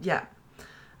guilty. Yeah.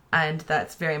 And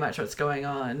that's very much what's going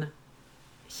on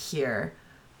here.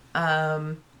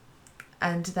 And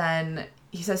then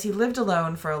he says he lived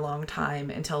alone for a long time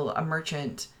until a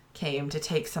merchant came to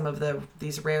take some of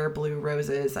these rare blue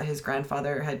roses that his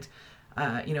grandfather had,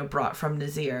 brought from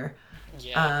Nazir.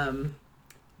 Yeah.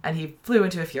 And he flew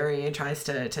into a fury and tries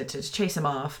to chase him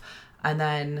off. And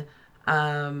then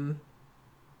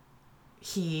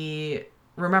he,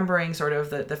 remembering sort of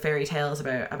the fairy tales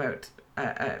about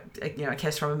a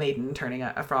kiss from a maiden turning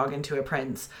a frog into a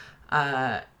prince,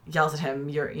 yells at him,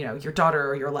 your daughter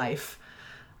or your life.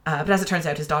 But as it turns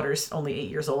out, his daughter's only 8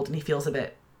 years old, and he feels a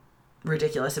bit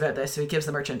ridiculous about this, so he gives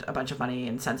the merchant a bunch of money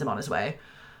and sends him on his way.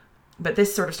 But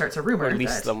this sort of starts a rumor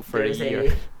Release that them for a there's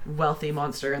year. a wealthy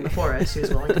monster in the forest who's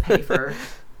willing to pay for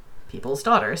people's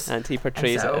daughters. And he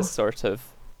portrays And so- it as sort of,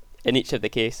 in each of the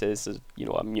cases, as,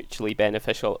 a mutually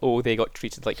beneficial, oh, they got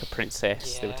treated like a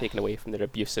princess, they were Yeah. taken away from their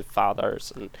abusive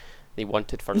fathers, and they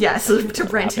wanted for Yeah, so nothing, to they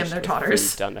were rent him lavished their with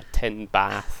daughters. food and a tin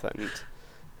bath,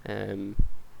 and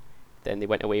then they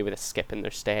went away with a skip in their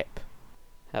step,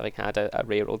 having had a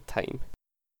rare old time.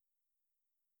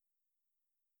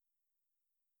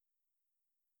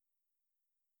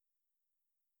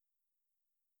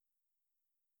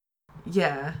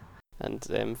 Yeah.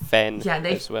 And Fen Yeah, and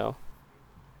they as well.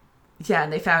 yeah,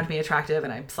 and they found me attractive,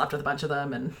 and I slept with a bunch of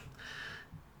them, and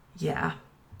yeah,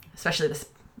 especially this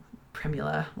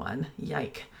Primula one.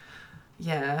 Yike.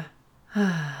 Yeah.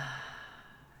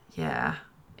 Yeah.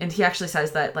 And he actually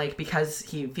says that, like, because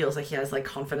he feels like he has, like,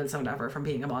 confidence and whatever from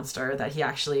being a monster, that he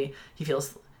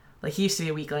feels like he used to be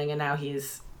a weakling and now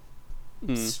he's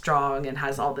strong and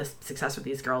has all this success with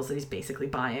these girls that he's basically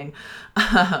buying.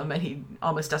 And he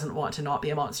almost doesn't want to not be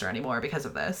a monster anymore because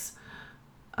of this.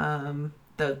 Though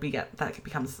that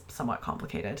becomes somewhat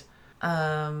complicated.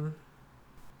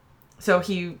 So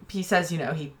he says, you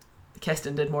know, he kissed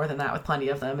and did more than that with plenty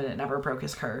of them, and it never broke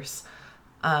his curse.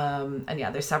 And yeah,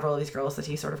 there's several of these girls that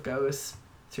he sort of goes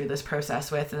through this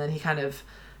process with, and then he kind of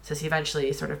says he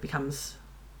eventually sort of becomes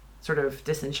sort of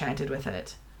disenchanted with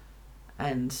it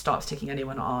and stops taking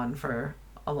anyone on for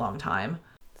a long time.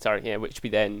 Sorry, yeah, which we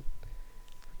then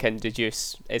can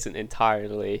deduce isn't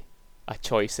entirely a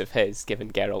choice of his,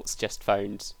 given Geralt's just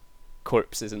found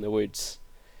corpses in the woods,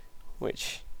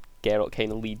 which Geralt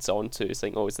kind of leads on to,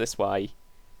 saying, oh, is this why,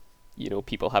 you know,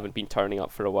 people haven't been turning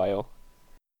up for a while?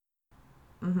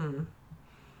 Mm-hmm.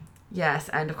 Yes,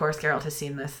 and of course Geralt has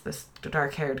seen this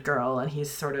dark-haired girl, and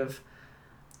he's sort of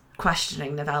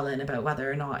questioning Nivellen about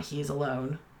whether or not he's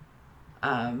alone.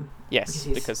 Yes,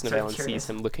 because Nivellen sees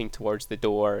him looking towards the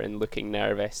door and looking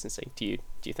nervous and saying, do you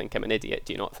think I'm an idiot?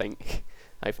 Do you not think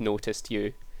I've noticed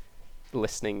you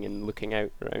listening and looking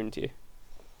out around you?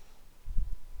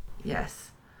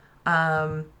 Yes.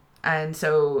 And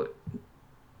so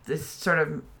this sort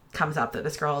of comes up that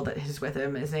this girl that is with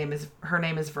him, her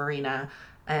name is Verena,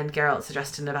 and Geralt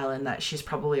suggests to Nivellen that she's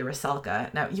probably a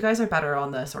Rusalka. Now, you guys are better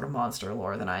on the sort of monster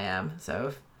lore than I am, so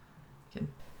if you can...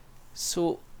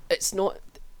 So, it's not...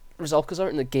 Rusalkas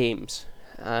aren't in the games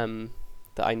that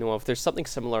I know of. There's something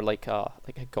similar like a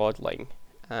godling,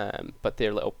 but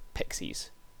they're little pixies,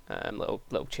 little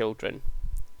children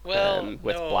with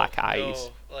black eyes,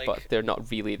 but they're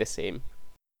not really the same.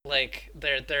 Like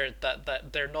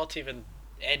they're not even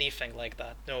anything like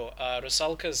that. No,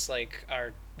 Rusalkas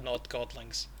are not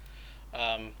godlings.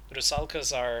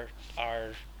 Rusalkas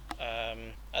are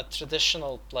a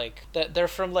traditional, like they're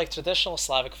from like traditional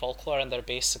Slavic folklore, and they're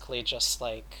basically just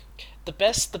like the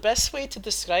best way to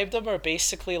describe them are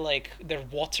basically like they're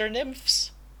water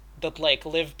nymphs that like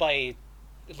live by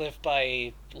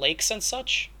lakes and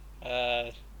such.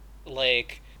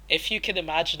 Like if you can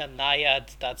imagine a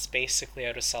naiad, that's basically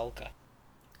a Rusalka.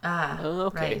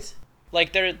 Okay. Right.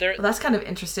 Like they're well, that's kind of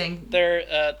interesting.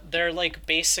 They're like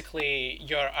basically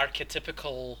your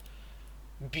archetypical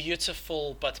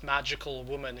beautiful but magical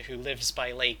woman who lives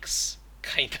by lakes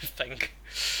kind of thing.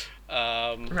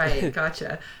 Right,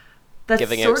 gotcha. That's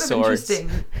giving sort out of swords.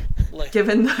 Interesting. Like,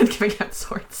 giving out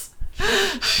swords.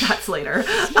 That's later.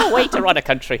 No way to run a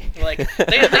country. Like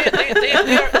they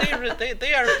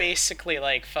are basically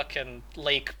like fucking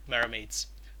lake mermaids.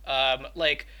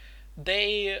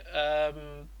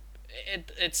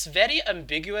 It's very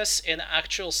ambiguous in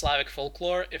actual Slavic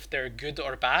folklore if they're good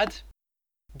or bad,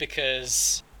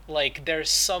 because like there's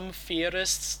some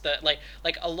theorists that like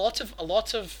a lot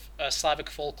of Slavic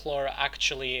folklore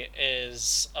actually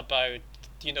is about,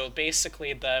 you know,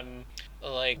 basically them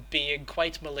like being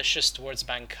quite malicious towards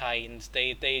mankind.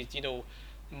 They you know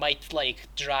might like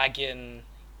drag in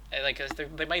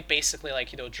they might basically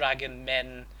like, you know, drag in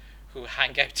men who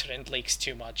hang out around lakes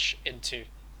too much into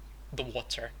the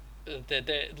water.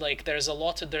 There's a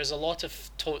lot of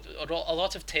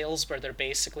tales where they're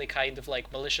basically kind of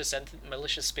like malicious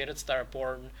spirits that are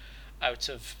born out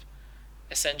of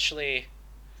essentially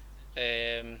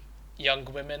young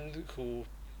women who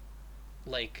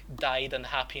like died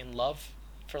unhappy in love,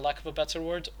 for lack of a better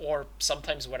word, or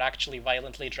sometimes were actually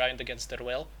violently drowned against their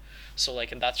will. So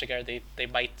like in that regard they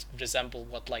might resemble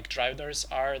what like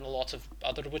drowners are in a lot of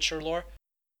other Witcher lore.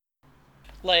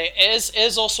 Like it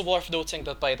is also worth noting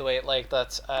that, by the way, like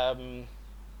that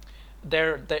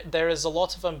there is a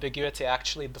lot of ambiguity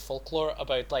actually in the folklore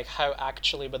about like how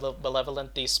actually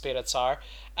malevolent these spirits are,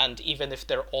 and even if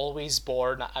they're always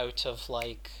born out of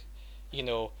like, you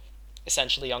know,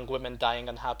 essentially young women dying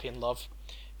unhappy in love,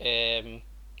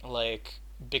 like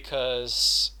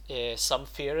because some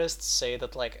theorists say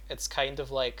that like it's kind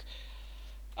of like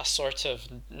a sort of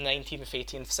 19th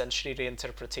 18th century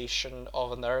reinterpretation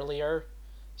of an earlier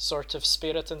sort of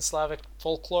spirit in Slavic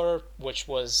folklore, which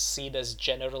was seen as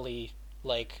generally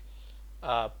like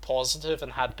positive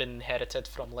and had been inherited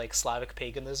from like Slavic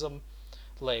paganism,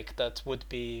 like that would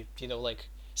be, you know, like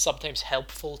sometimes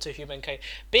helpful to humankind.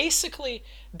 Basically,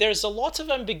 there's a lot of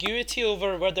ambiguity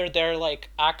over whether they're like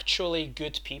actually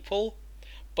good people,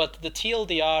 but the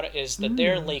TLDR is that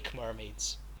they're lake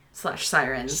mermaids. Slash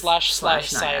sirens. Slash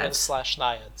sirens naiads. slash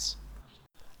naiads.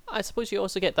 I suppose you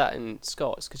also get that in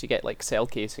Scots, because you get like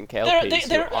Selkies and They're Kelpies.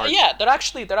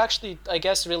 they're actually I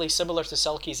guess really similar to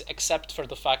Selkies, except for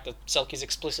the fact that Selkies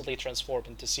explicitly transform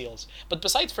into seals. But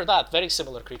besides for that, very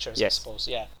similar creatures, Yes. I suppose.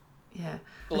 Yeah. Yeah.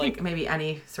 I Like- think maybe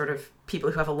any sort of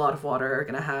people who have a lot of water are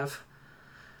going to have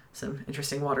some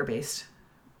interesting water-based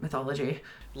mythology.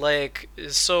 Like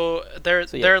so they're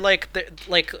yeah. like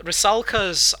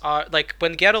Rusalkas are like,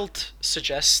 when Geralt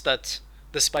suggests that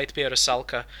this might be a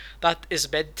Rusalka, that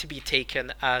is meant to be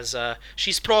taken as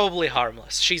she's probably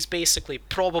harmless. She's basically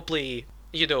probably,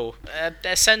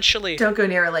 essentially Don't go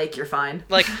near a lake, you're fine.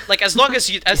 like as long as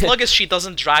long as she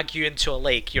doesn't drag you into a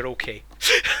lake, you're okay.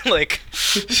 like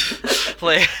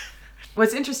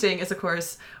What's interesting is, of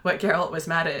course, what Geralt was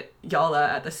mad at Yala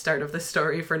at the start of the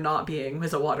story for not being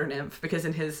was a water nymph, because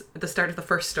at the start of the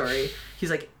first story, he's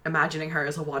like imagining her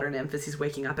as a water nymph as he's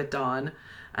waking up at dawn,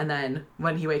 and then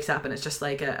when he wakes up and it's just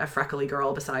like a freckly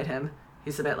girl beside him,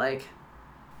 he's a bit like,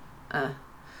 but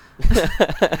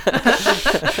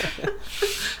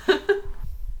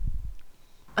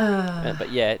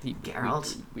yeah,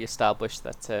 Geralt. we established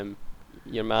that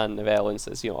your man Nivellen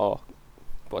says,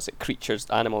 what's it? Creatures,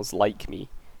 animals like me,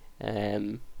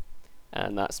 and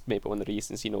that's maybe one of the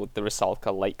reasons. The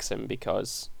Rusalka likes him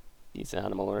because he's an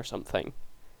animal or something.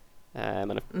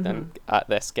 And at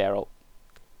this, Geralt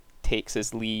takes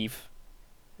his leave,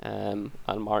 and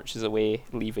marches away,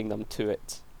 leaving them to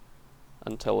it,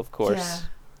 until of course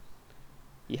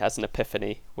he has an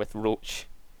epiphany with Roach.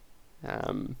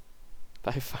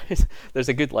 But I find there's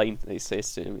a good line that he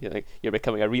says to him, you're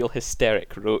becoming a real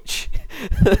hysteric, Roach.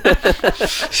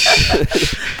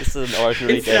 This is an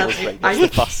ordinary devil's ring. That's the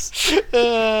fuss.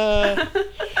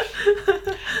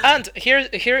 And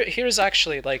here's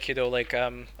actually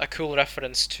a cool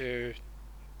reference to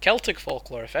Celtic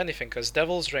folklore, if anything, because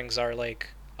devil's rings are like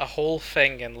a whole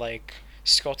thing in like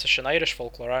Scottish and Irish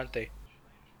folklore, aren't they?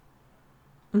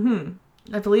 Mm-hmm.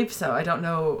 I believe so. I don't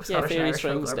know Scottish and fairies' Irish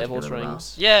rings, folklore devil's particularly well.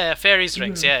 rings. Yeah, fairies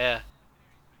rings. Yeah.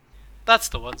 That's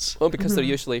the ones. Well, because they're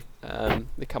usually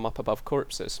they come up above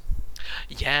corpses.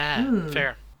 Yeah,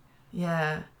 fair.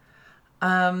 Yeah.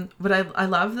 But I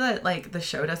love that like the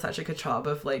show does such a good job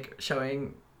of like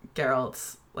showing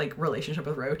Geralt's like relationship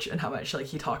with Roach and how much like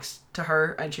he talks to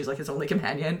her and she's like his only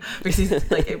companion, because he's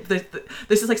like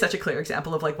this is like such a clear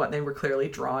example of like what they were clearly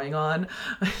drawing on.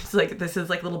 It's like this is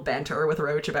like little banter with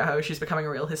Roach about how she's becoming a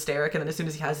real hysteric, and then as soon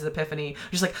as he has his epiphany,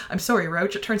 she's like, I'm sorry,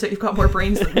 Roach, it turns out you've got more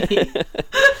brains than me.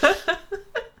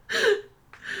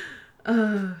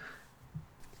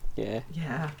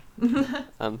 Yeah.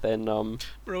 And then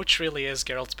Roach really is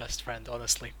Geralt's best friend,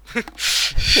 honestly.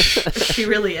 She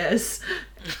really is.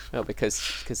 well,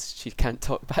 because she can't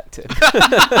talk back to him.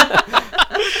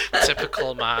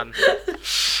 Typical man.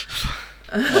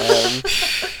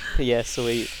 Yeah, so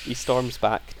he storms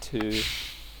back to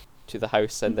the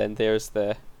house, and then there's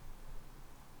the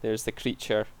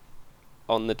creature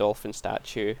on the dolphin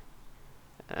statue,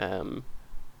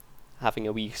 having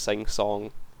a wee sing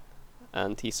song,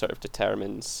 and he sort of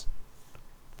determines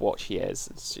what she is.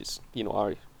 It's just,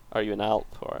 are you an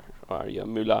Alp or are you a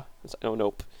Mula? It's like,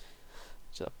 nope.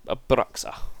 She's a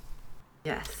Bruxa.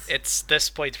 Yes. It's this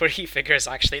point where he figures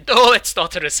actually, no, it's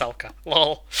not a Rusalka.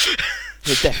 Lol.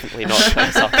 You're definitely not a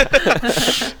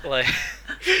Bruxa. Like,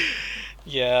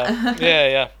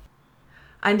 yeah.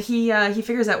 And he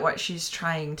figures out what she's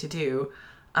trying to do.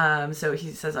 So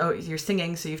he says, oh, you're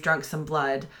singing, so you've drunk some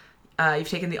blood. You've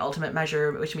taken the ultimate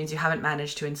measure, which means you haven't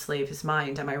managed to enslave his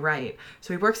mind. Am I right?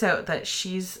 So he works out that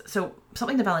so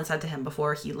something Nivellen said to him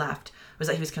before he left was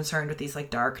that he was concerned with these like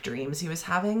dark dreams he was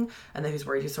having, and that he was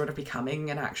worried he's sort of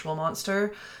becoming an actual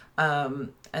monster.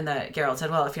 And that Geralt said,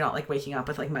 well, if you're not like waking up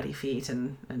with like muddy feet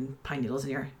and pine needles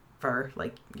in your fur,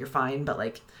 like you're fine, but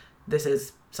like this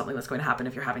is something that's going to happen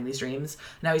if you're having these dreams.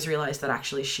 Now he's realized that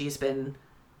actually she's been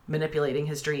manipulating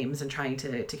his dreams and trying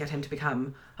to get him to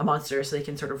become a monster so they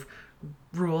can sort of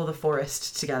rule the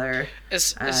forest together,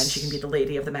 and she can be the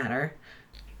lady of the manor.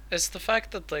 It's the fact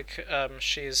that like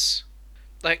she's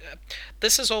like,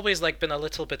 this has always like been a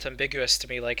little bit ambiguous to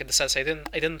me, like in the sense I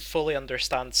didn't fully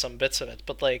understand some bits of it,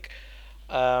 but like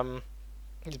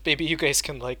maybe you guys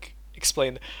can like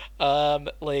explain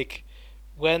like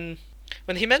when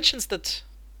he mentions that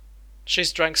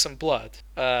she's drank some blood,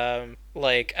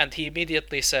 like, and he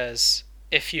immediately says,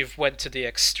 if you've went to the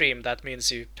extreme, that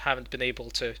means you haven't been able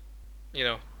to,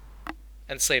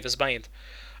 enslave his mind.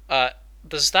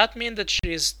 Does that mean that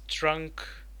she's drunk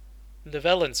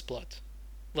Nivellen's blood?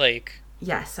 Like,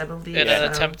 Yes, I believe in an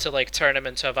so. attempt to like turn him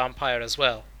into a vampire as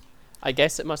well? I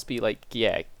guess it must be like,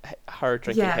 her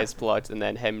drinking Yeah. his blood and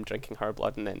then him drinking her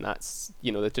blood, and then that's,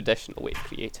 the traditional way of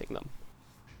creating them.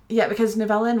 Yeah, because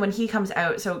Nivellen, when he comes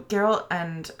out, so Geralt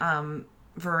and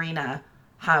Verena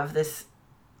have this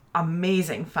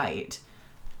amazing fight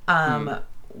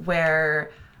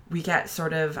where we get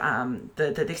sort of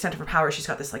the extent of her power. She's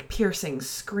got this like piercing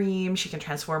scream. She can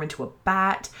transform into a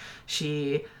bat.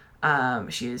 She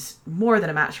is more than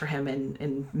a match for him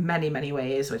in many, many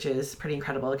ways, which is pretty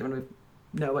incredible given we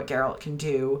know what Geralt can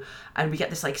do. And we get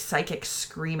this like psychic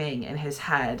screaming in his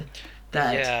head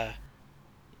that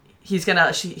he's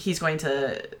going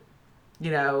to,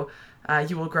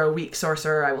 you will grow weak,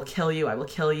 sorcerer. I will kill you. I will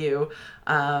kill you.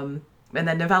 And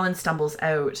then Nivellen stumbles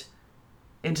out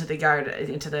into the yard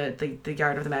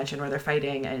of the mansion where they're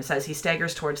fighting, and it says he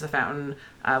staggers towards the fountain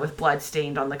with blood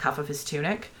stained on the cuff of his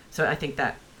tunic. So I think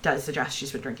that does suggest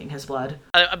she's been drinking his blood.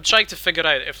 I'm trying to figure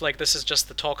out if like this is just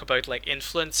the talk about like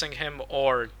influencing him,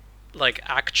 or like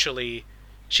actually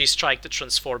she's trying to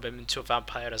transform him into a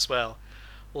vampire as well,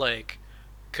 like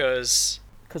because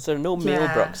there are no male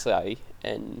Bruxi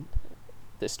in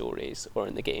the stories or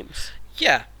in the games.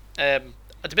 Yeah,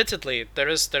 admittedly there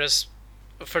is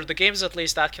for the games at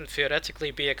least, that can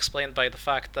theoretically be explained by the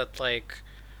fact that like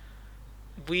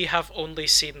we have only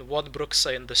seen one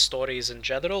Bruxa in the stories in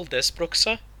general, this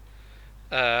Bruxa.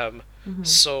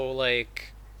 So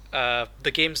like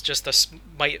the games just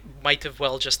might have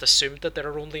well just assumed that there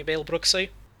are only male Bruxi.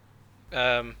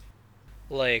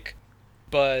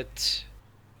 But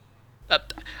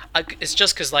it's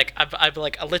just because like I'm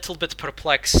like a little bit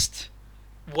perplexed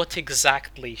what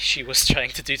exactly she was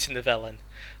trying to do to Nivellen,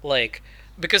 like.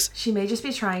 Because she may just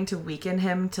be trying to weaken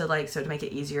him to like to make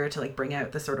it easier to like bring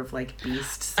out the sort of like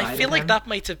beast side I feel of like him. that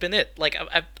might have been it. Like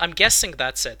I'm guessing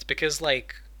that's it, because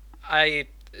like I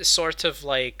sort of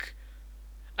like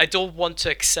I don't want to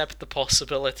accept the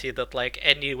possibility that like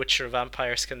any Witcher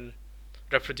vampires can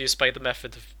reproduce by the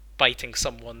method of biting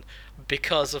someone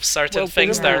because of certain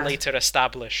things that are later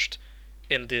established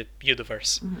in the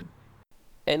universe. Mm-hmm.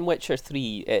 In Witcher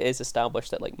 3, it is established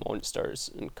that like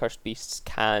monsters and cursed beasts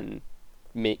can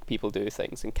make people do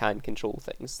things and can control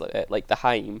things, like the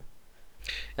Heim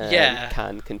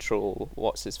can control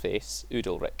what's his face,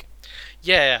 Udalric.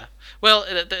 Yeah. Well,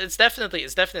 it's definitely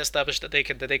established that they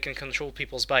can control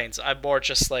people's minds. I'm more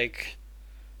just like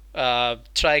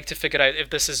trying to figure out if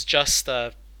this is just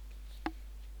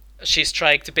she's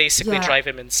trying to basically drive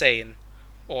him insane,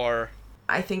 or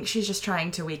I think she's just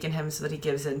trying to weaken him so that he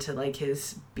gives into like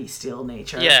his bestial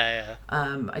nature. Yeah.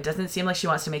 It doesn't seem like she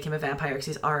wants to make him a vampire because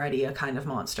he's already a kind of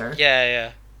monster.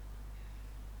 Yeah.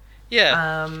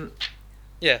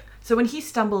 So when he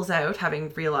stumbles out, having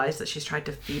realized that she's tried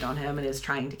to feed on him and is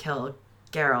trying to kill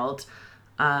Geralt,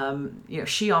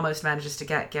 she almost manages to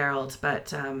get Geralt,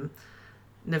 but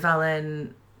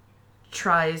Nivellen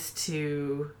tries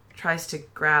to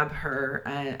grab her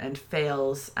and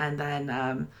fails, and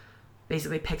then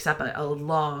basically picks up a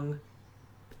long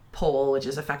pole, which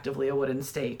is effectively a wooden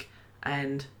stake,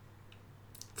 and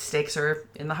stakes her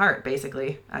in the heart,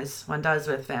 basically, as one does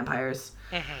with vampires.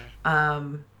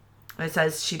 Mm-hmm. It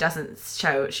says she doesn't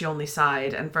shout, she only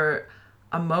sighed, and for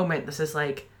a moment this is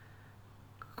like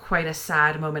quite a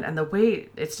sad moment, and the way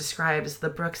it's described is the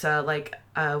Bruxa like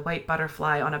a white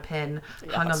butterfly on a pin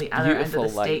hung on the other end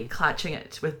of the stake, clutching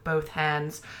it with both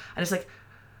hands, and it's like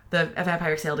the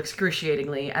vampire exhaled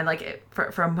excruciatingly, and like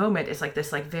for a moment it's like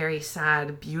this like very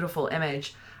sad, beautiful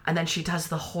image, and then she does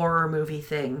the horror movie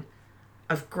thing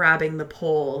of grabbing the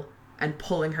pole and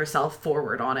pulling herself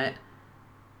forward on it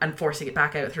and forcing it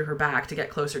back out through her back to get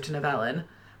closer to Nivellen,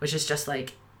 which is just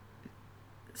like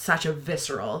such a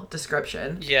visceral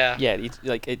description. Yeah,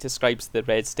 it describes the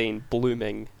red stain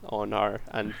blooming on her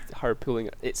and her pulling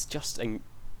it. It's just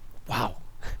wow.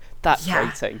 That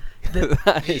writing.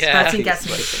 That scene gets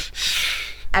me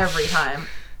every time.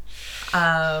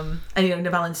 And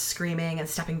Nivellen's screaming and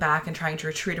stepping back and trying to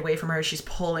retreat away from her. She's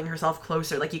pulling herself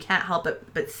closer. Like you can't help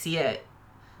but see it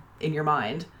in your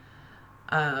mind.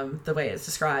 The way it's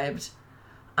described.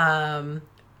 And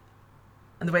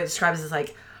the way it's described is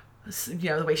like,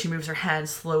 the way she moves her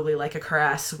hands slowly like a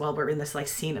caress while we're in this like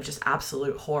scene of just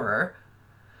absolute horror.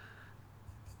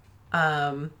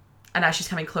 And as she's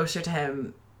coming closer to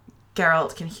him,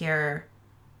 Geralt can hear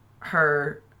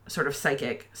her sort of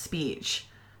psychic speech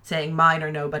saying, "Mine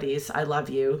or nobody's, I love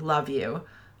you, love you."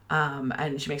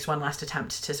 And she makes one last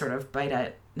attempt to sort of bite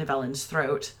at Nivellen's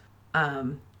throat,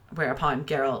 whereupon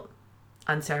Geralt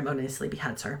unceremoniously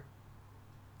beheads her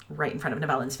right in front of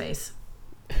Nivellen's face.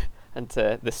 And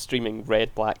the streaming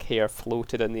red-black hair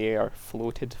floated in the air,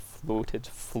 floated.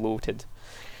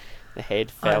 The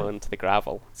head fell into the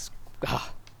gravel.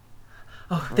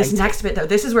 Oh, this Right. next bit though,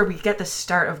 this is where we get the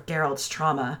start of Geralt's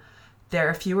trauma. There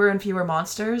are fewer and fewer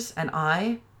monsters, and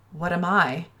what am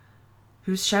I?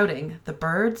 Who's shouting? The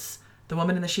birds? The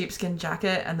woman in the sheepskin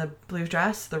jacket and the blue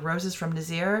dress? The roses from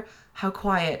Nazir? How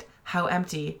quiet, how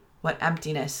empty, what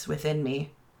emptiness within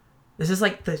me. This is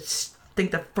like I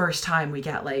think the first time we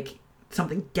get like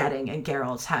something getting in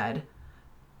Geralt's head.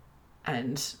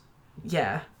 And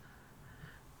yeah.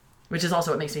 Which is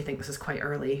also what makes me think this is quite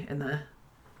early in the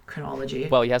chronology.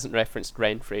 Well, he hasn't referenced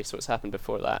Renfrey, so it's happened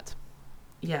before that.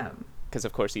 Yeah. Because,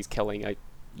 of course, he's killing a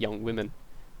young woman.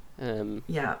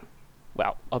 Yeah.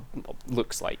 Well,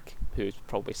 looks like, who's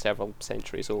probably several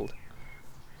centuries old.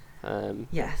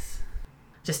 Yes.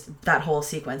 Just that whole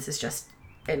sequence is just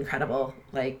incredible.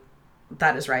 Like,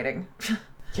 that is writing.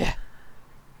 Yeah.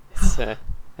 It's,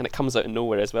 and it comes out of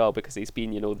nowhere as well, because he's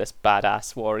been, this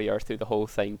badass warrior through the whole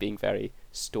thing, being very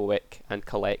stoic and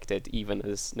collected, even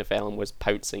as Nivellen was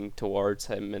pouncing towards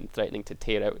him and threatening to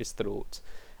tear out his throat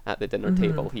at the dinner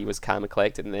table. He was calm and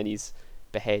collected, and then he's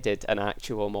beheaded an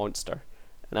actual monster,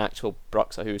 an actual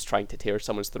Bruxa who was trying to tear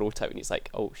someone's throat out, and he's like,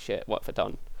 oh shit, what have I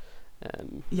done?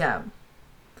 Yeah.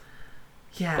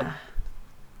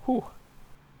 Whew.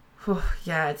 Whew,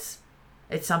 yeah, it's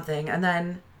something. And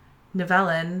then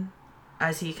Nivellen,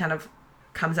 as he kind of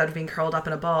comes out of being curled up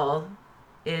in a ball,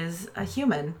 is a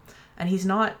human. And he's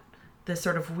not the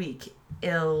sort of weak,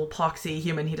 ill, poxy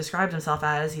human he described himself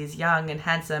as. He's young and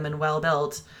handsome and well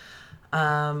built.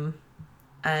 And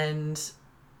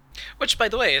Which, by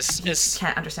the way, is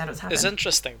can't understand what's happening. is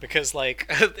interesting, because like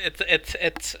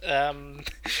it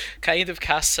kind of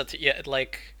casts yet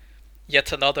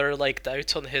another like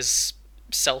doubt on his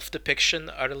self-depiction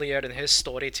earlier in his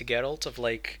story to Geralt of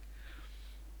like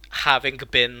having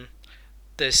been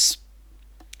this,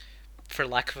 for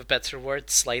lack of a better word,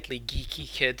 slightly geeky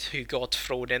kid who got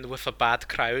thrown in with a bad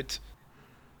crowd.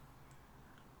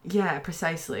 Yeah,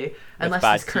 precisely. With Unless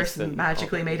bad his curse teeth and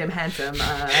magically made him handsome.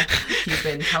 He's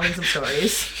been telling some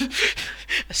stories.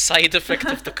 A side effect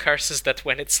of the curse is that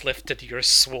when it's lifted, you're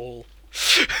swole.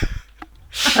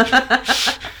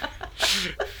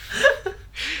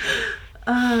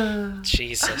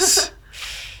 Jesus.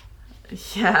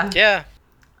 Yeah. Yeah.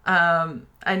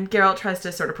 And Geralt tries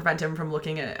to sort of prevent him from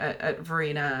looking at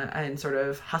Verena and sort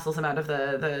of hustles him out of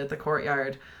the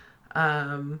courtyard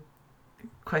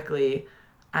quickly.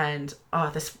 And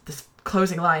this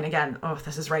closing line again,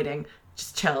 this is writing,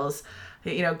 just chills.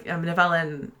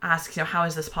 Nivellen asks, how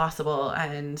is this possible?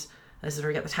 And this is where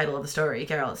we get the title of the story.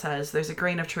 Geralt says, there's a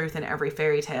grain of truth in every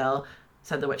fairy tale,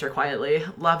 said the Witcher quietly.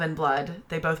 Love and blood,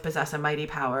 they both possess a mighty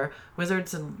power.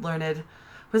 Wizards and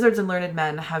learned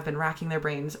men have been racking their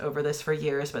brains over this for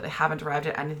years, but they haven't arrived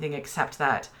at anything except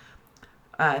that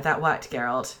what,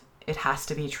 Geralt? It has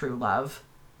to be true love.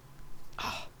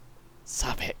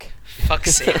 Sappic.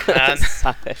 Fuck's sake, man.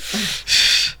 Sappic.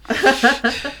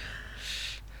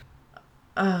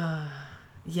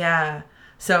 Yeah.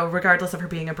 So regardless of her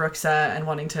being a Bruxa and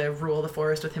wanting to rule the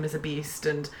forest with him as a beast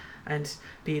and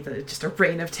be just a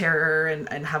reign of terror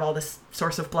and have all this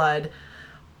source of blood,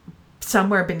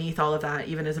 somewhere beneath all of that,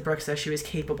 even as a Bruxa, she was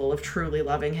capable of truly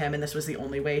loving him, and this was the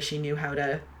only way she knew how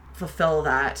to fulfill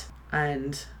that,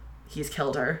 and he's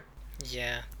killed her.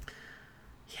 Yeah.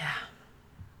 Yeah.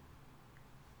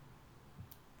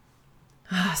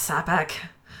 Sapek.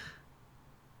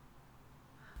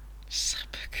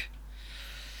 Sappic.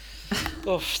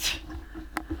 Oof.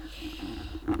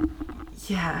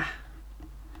 Yeah.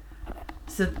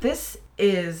 So this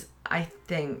is, I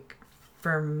think,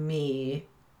 for me,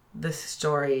 the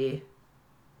story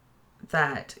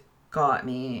that got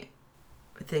me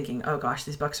thinking, oh gosh,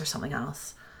 these books are something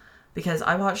else. Because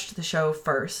I watched the show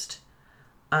first.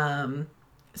 So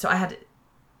I had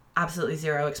absolutely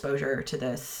zero exposure to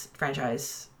this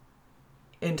franchise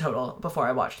in total before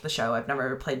I watched the show. I've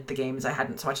never played the games. I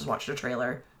hadn't so much as watched a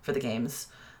trailer for the games.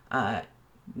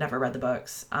 Never read the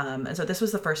books. And so this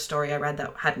was the first story I read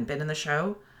that hadn't been in the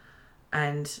show.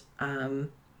 And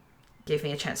gave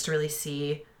me a chance to really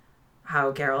see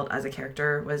how Geralt as a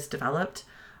character was developed.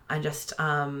 And just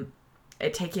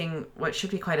it taking what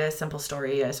should be quite a simple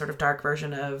story, a sort of dark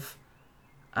version of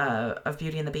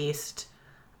Beauty and the Beast,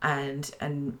 and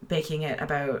making it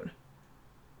about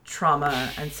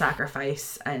trauma and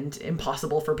sacrifice and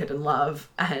impossible forbidden love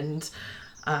and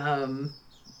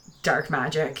dark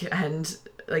magic, and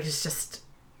like it just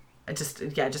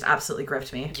absolutely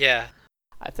gripped me. Yeah.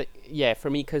 I think, for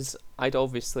me, because I'd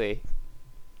obviously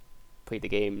played the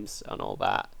games and all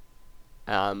that,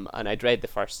 and I'd read the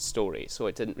first story, so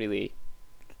it didn't really,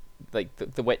 like,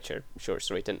 the Witcher short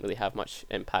story didn't really have much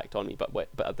impact on me, but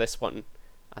this one,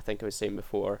 I think I was saying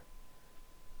before,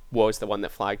 was the one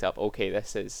that flagged up, okay,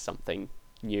 this is something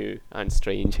new and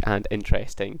strange and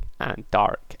interesting and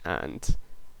dark and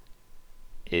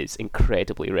is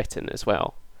incredibly written as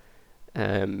well.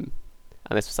 And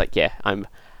this was like, yeah, I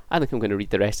think I'm going to read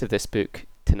the rest of this book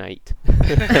tonight.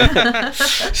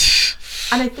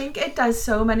 And I think it does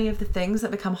so many of the things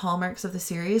that become hallmarks of the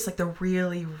series, like the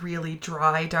really, really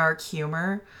dry, dark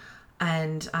humor,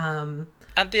 and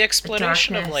the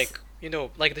exploration of, darkness. like, you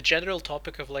know, like the general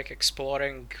topic of like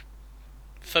exploring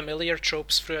familiar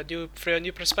tropes through a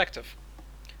new perspective,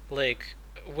 like,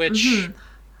 which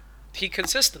he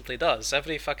consistently does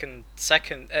every fucking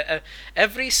second.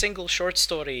 Every single short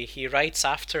story he writes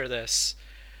after this,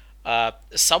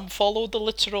 some follow the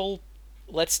literal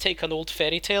let's take an old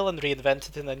fairy tale and reinvent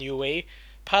it in a new way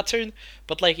pattern,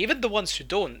 but like even the ones that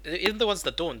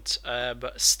don't,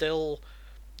 but still,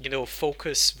 you know,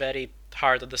 focus very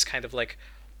hard on this kind of like,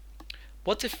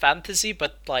 what if fantasy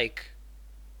but like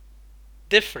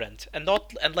different, and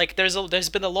not, and like there's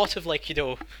been a lot of, like, you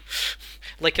know,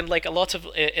 like in like a lot of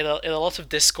in a lot of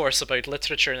discourse about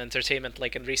literature and entertainment,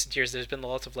 like in recent years, there's been a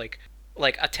lot of like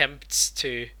attempts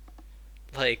to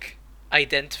like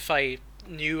identify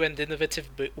new and innovative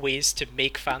ways to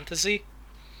make fantasy,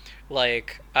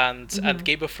 like, and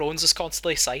Game of Thrones is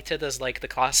constantly cited as like the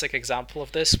classic example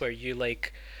of this, where you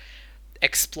like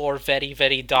explore very,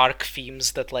 very dark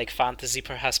themes that like fantasy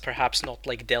has perhaps not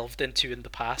like delved into in the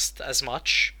past as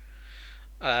much,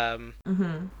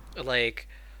 like,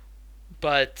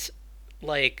 but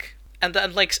like, and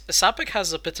like Sapik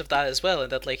has a bit of that as well, in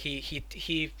that like he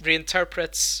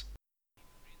reinterprets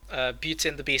Beauty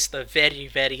and the Beast in a very,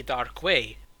 very dark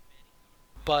way,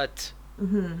 but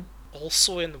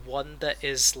also in one that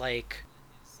is like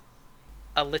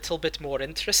a little bit more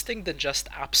interesting than just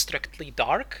abstractly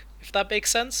dark, if that makes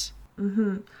sense.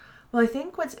 Well, I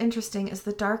think what's interesting is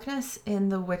the darkness in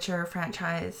the Witcher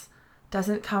franchise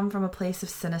doesn't come from a place of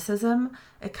cynicism.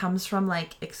 It comes from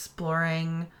like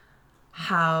exploring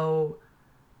how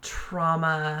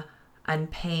trauma and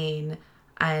pain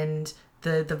and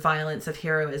the violence of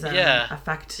heroism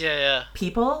affect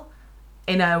people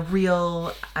in a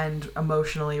real and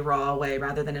emotionally raw way,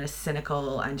 rather than in a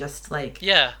cynical and just like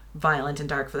violent and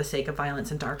dark for the sake of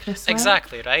violence and darkness way.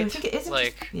 Exactly, right? I think it is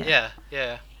like, yeah.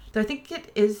 Though I think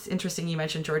it is interesting you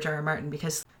mentioned George R. R. Martin,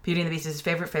 because Beauty and the Beast is his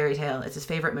favorite fairy tale, it's his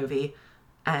favorite movie,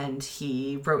 and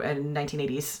he wrote a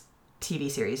 1980s TV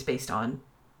series based on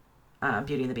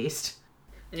Beauty and the Beast.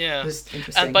 Yeah. It was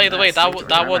interesting. And by the way, that one,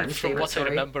 Martin's from what story. I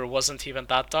remember, wasn't even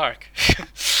that dark.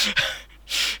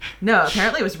 No,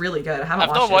 apparently it was really good. I've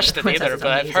not watched it either, but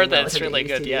I've heard that it's really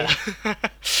good. Yeah.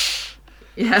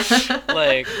 Yeah.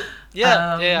 Like,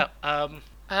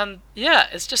 and yeah,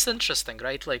 it's just interesting,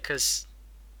 right? Like, because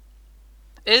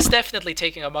it is definitely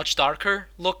taking a much darker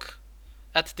look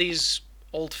at these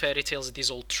old fairy tales,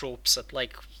 these old tropes, at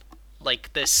like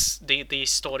these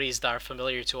stories that are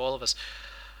familiar to all of us,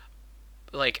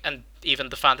 like, and even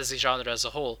the fantasy genre as a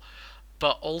whole.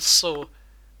 But also,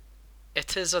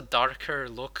 it is a darker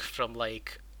look from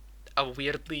like a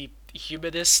weirdly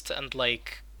humanist and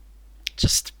like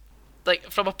just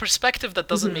like from a perspective that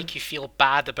doesn't make you feel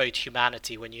bad about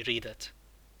humanity when you read it.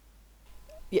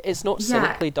 Yeah, it's not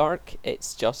cynically dark,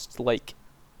 it's just like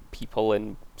people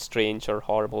in strange or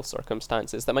horrible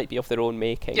circumstances that might be of their own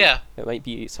making. Yeah. It might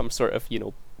be some sort of, you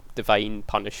know, divine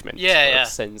punishment for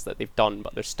sins that they've done,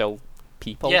 but they're still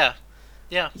people. Yeah.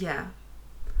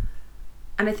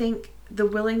 And I think the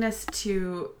willingness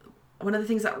to... One of the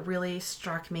things that really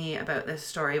struck me about this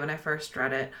story when I first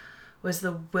read it was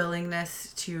the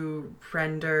willingness to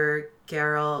render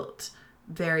Geralt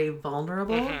very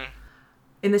vulnerable.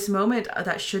 In this moment,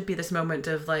 that should be this moment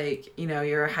of, like, you know,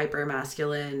 your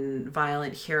hyper-masculine,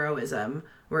 violent heroism,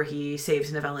 where he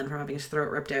saves Nivellen from having his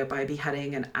throat ripped out by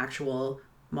beheading an actual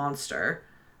monster.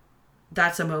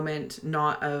 That's a moment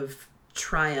not of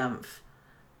triumph,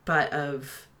 but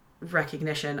of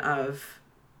recognition of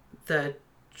the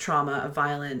trauma of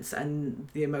violence and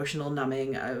the emotional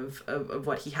numbing of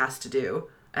what he has to do.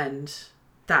 And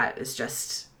that is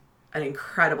just an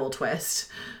incredible twist.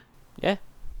 Yeah.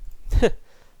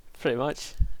 Pretty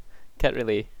much. Can't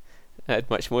really add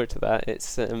much more to that.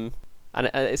 It's and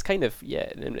it's kind of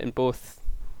in both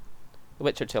The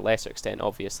Witcher to a lesser extent,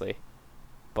 obviously,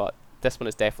 but this one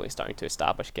is definitely starting to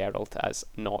establish Geralt as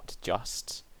not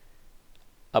just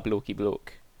a blokey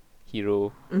bloke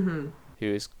hero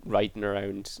who's riding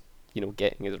around, you know,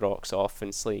 getting his rocks off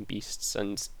and slaying beasts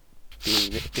and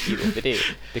being the hero of the day,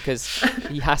 because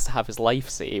he has to have his life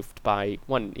saved by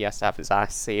one. He has to have his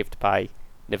ass saved by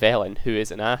Nivellen, who is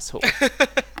an asshole.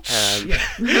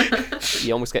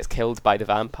 He almost gets killed by the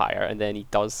vampire, and then he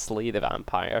does slay the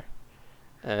vampire,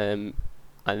 and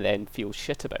then feels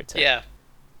shit about it. Yeah.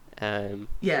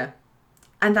 Yeah.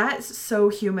 And that's so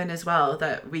human as well,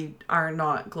 that we are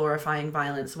not glorifying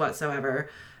violence whatsoever.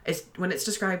 It's when it's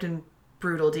described in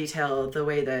brutal detail, the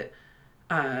way that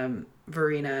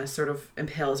Verena sort of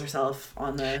impales herself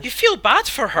on the... You feel bad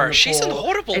for her. She's in pole.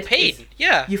 horrible pain.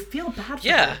 Yeah. You feel bad for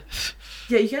Yeah. her.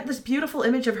 Yeah, you get this beautiful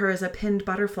image of her as a pinned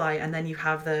butterfly, and then you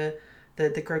have the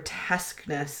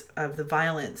grotesqueness of the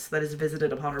violence that is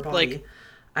visited upon her body. Like,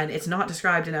 and it's not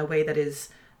described in a way that is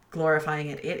glorifying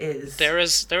it. It is... There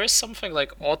is something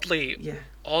like oddly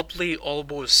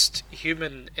almost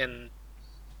human in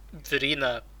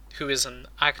Verena, who is an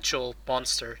actual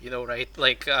monster, you know, right?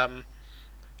 Like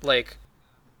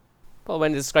Well,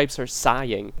 when it describes her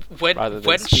sighing rather than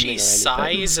when screaming she or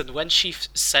anything. sighs and when she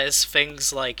says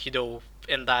things like, you know,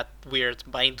 in that weird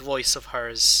mind voice of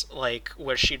hers, like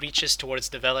where she reaches towards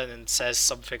the villain and says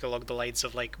something along the lines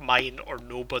of like mine or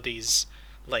nobody's,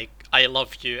 like I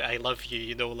love you,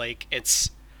 you know, like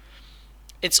it's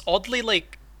oddly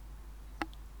like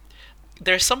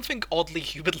there's something oddly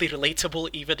humanly relatable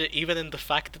even in the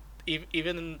fact that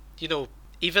even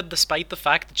despite the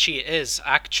fact that she is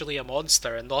actually a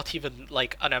monster and not even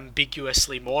like an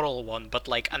ambiguously moral one, but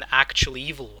like an actual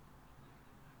evil.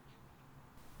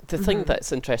 The thing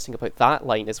that's interesting about that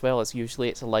line as well is usually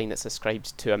it's a line that's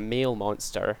ascribed to a male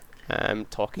monster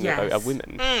talking about a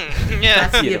woman. Yeah.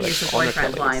 That's the You know, abusive like, boyfriend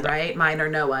honor-killing line, stuff. right? Mine or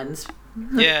no one's.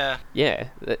 Yeah. Yeah,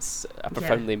 that's a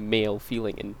profoundly male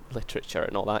feeling in literature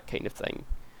and all that kind of thing.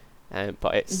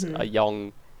 But it's a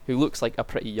young, who looks like a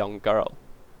pretty young girl,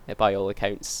 by all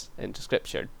accounts in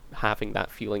description, having that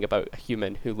feeling about a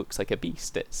human who looks like a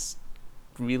beast. It's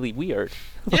really weird.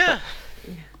 Yeah.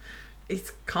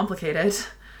 It's complicated.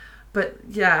 But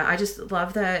yeah, I just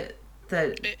love that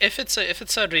if it's a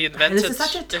reinvented this is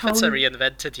such a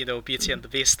reinvented, you know, Beauty and the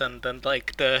Beast, then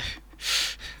like the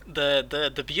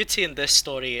beauty in this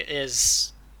story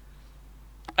is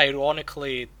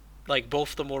ironically like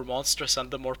both the more monstrous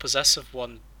and the more possessive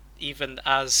one, even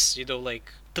as, you know,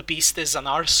 like the Beast is an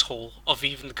arsehole of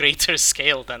even greater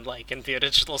scale than like in the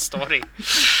original story.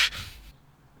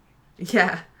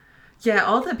 Yeah,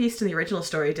 all the Beast in the original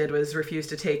story did was refuse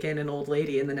to take in an old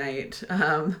lady in the night.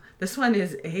 This one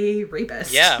is a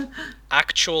rapist. Yeah,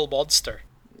 actual monster.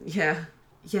 Yeah.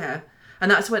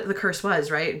 And that's what the curse was,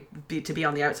 right? To be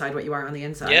on the outside what you are on the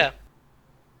inside. Yeah.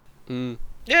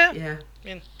 Yeah. Yeah. I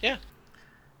mean, yeah.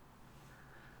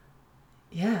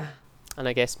 Yeah. And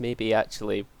I guess maybe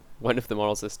actually one of the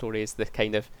morals of the story is the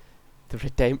kind of the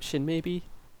redemption maybe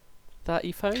that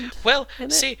he found. Well, in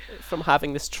see, it, from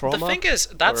having this trauma. the thing is,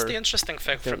 that's the interesting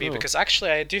thing for me, know. because actually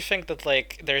I do think that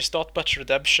like there's not much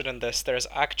redemption in this. There's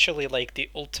actually like the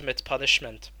ultimate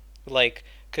punishment, like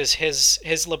because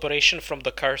his liberation from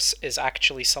the curse is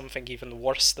actually something even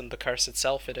worse than the curse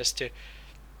itself. It is to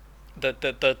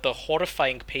the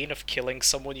horrifying pain of killing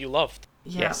someone you loved.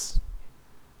 Yeah. Yes.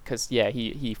 Because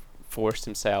he forced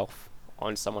himself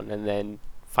on someone and then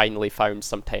finally found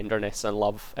some tenderness and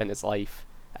love in his life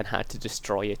and had to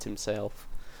destroy it himself.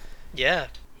 Yeah.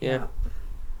 Yeah.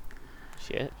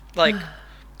 Shit. Like,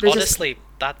 There's honestly,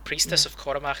 that priestess of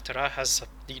Cormac Tara has,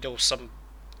 you know, some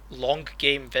long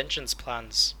game vengeance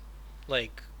plans.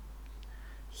 Like,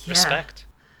 respect.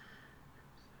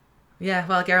 Yeah,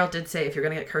 well, Geralt did say if you're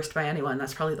going to get cursed by anyone,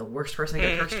 that's probably the worst person to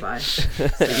get cursed by.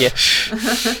 Yeah.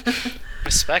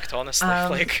 Respect, honestly.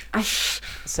 Like,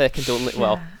 Second only,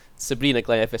 well, Sabrina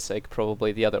Glenevissig,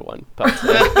 probably the other one, but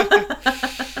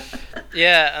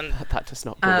yeah, and that does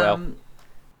not go well.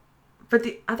 But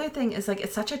the other thing is, like,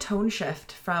 it's such a tone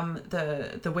shift from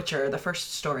the Witcher, the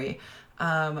first story,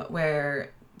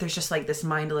 where there's just like this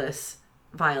mindless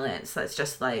violence that's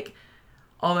just like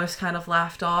almost kind of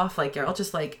laughed off. Like, Geralt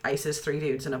just like ices 3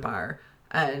 dudes in a bar,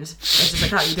 and it's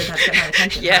just like, oh, you did that to get my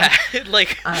attention. yeah, huh?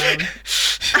 like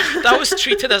that was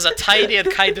treated as a tiny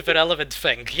and kind of irrelevant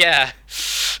thing. Yeah.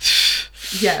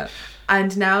 Yeah.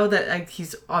 And now that like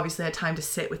he's obviously had time to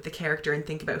sit with the character and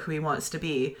think about who he wants to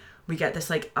be, we get this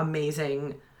like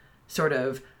amazing sort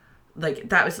of like,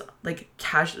 that was like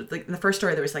casual. Like in the first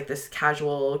story there was like this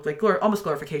casual, like almost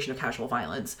glorification of casual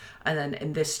violence, and then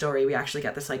in this story we actually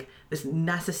get this like this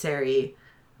necessary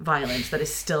violence that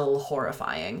is still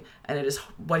horrifying, and it is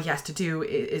what he has to do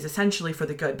is essentially for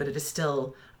the good, but it is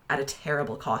still at a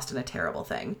terrible cost and a terrible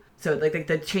thing. So like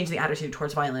the change in the attitude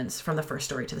towards violence from the first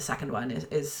story to the second one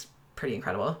is pretty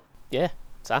incredible. Yeah,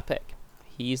 it's epic.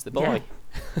 He's the boy.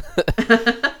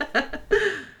 Yeah.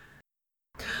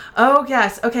 Oh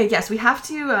yes, okay, yes. We have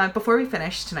to before we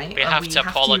finish tonight. We have to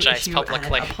apologize issue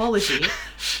publicly. an apology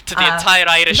to the entire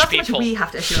Irish not so people. much we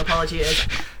have to issue an apology. Is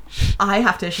I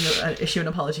have to issue an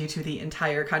apology to the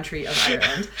entire country of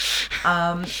Ireland.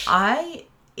 I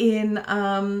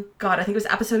think it was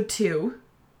episode 2,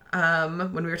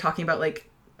 when we were talking about, like,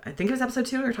 I think it was episode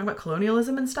 2, we were talking about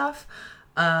colonialism and stuff.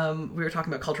 We were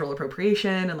talking about cultural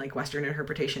appropriation and, like, Western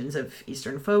interpretations of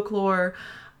Eastern folklore.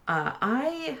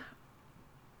 I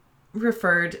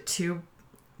referred to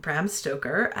Bram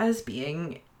Stoker as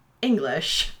being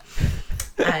English.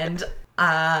 And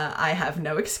I have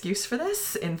no excuse for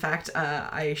this. In fact,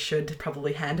 I should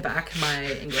probably hand back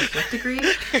my English lit degree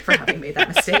for having made that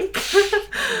mistake.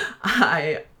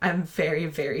 I am very,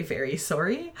 very, very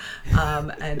sorry.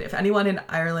 And if anyone in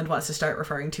Ireland wants to start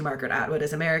referring to Margaret Atwood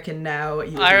as American now,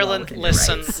 you Ireland,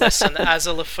 listen. As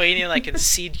a Lithuanian, I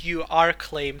concede you our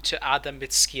claim to Adam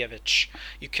Mickiewicz.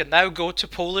 You can now go to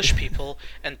Polish people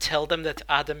and tell them that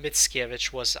Adam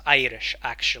Mickiewicz was Irish,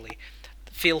 actually.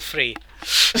 Feel free.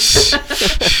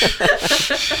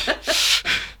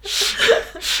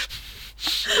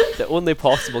 The only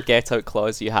possible get-out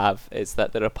clause you have is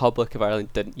that the Republic of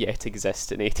Ireland didn't yet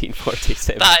exist in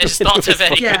 1847. That is not a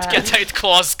very good get-out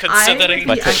clause, considering...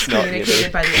 I would be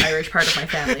excommunicated by the Irish part of my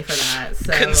family for that,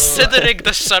 so... Considering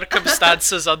the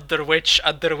circumstances under which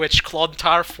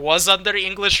Clontarf was under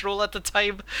English rule at the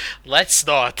time, let's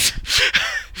not.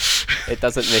 It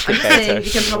doesn't make it I'm better. saying,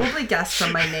 you can probably guess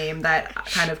from my name that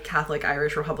kind of Catholic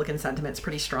Irish Republican sentiment's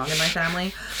pretty strong in my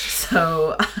family,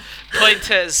 so...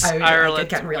 Point is, Ireland,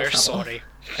 get in real we're trouble. sorry.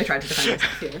 I tried to defend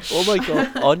myself here. Oh my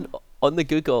god, on the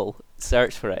Google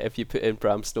search for it, if you put in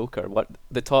Bram Stoker,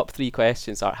 the top 3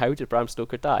 questions are: how did Bram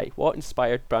Stoker die? What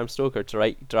inspired Bram Stoker to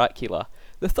write Dracula?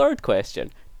 The third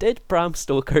question: did Bram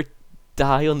Stoker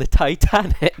die on the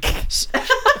Titanic?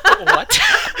 What?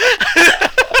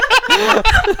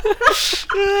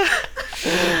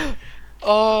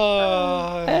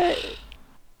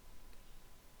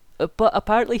 But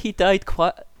apparently he died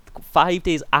 5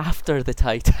 days after the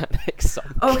Titanic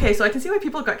sunk. Okay, so I can see why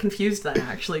people got confused then,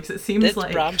 actually, because it seems Did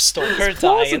like... Bram Stoker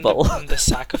die in plausible. the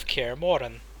sack of Kaer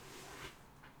Morhen?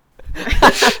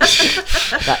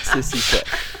 That's the secret.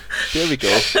 There we go.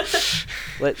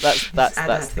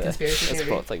 That's conspiracy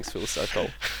brought things full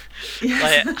circle.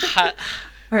 Yes. Like,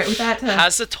 Alright, with that...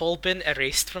 has it all been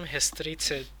erased from history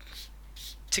to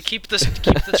keep the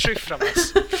truth from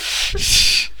us?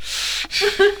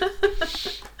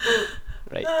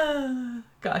 Right.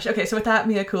 Gosh, okay, so with that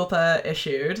mea culpa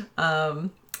issued, I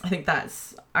think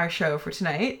that's our show for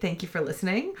tonight. Thank you for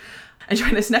listening. And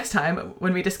join us next time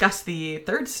when we discuss the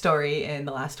third story in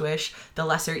The Last Wish, The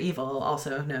Lesser Evil,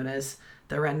 also known as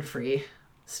the Renfri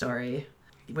story,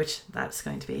 which that's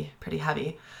going to be pretty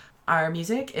heavy. Our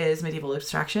music is Medieval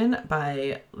Abstraction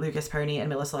by Lucas Perny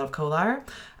and Miloslav Kolar.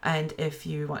 And if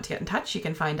you want to get in touch, you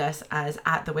can find us as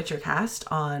 @TheWitcherCast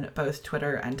on both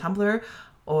Twitter and Tumblr,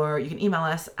 or you can email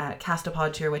us at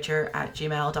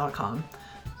castapodtoyourwitcher@gmail.com.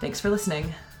 Thanks for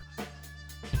listening.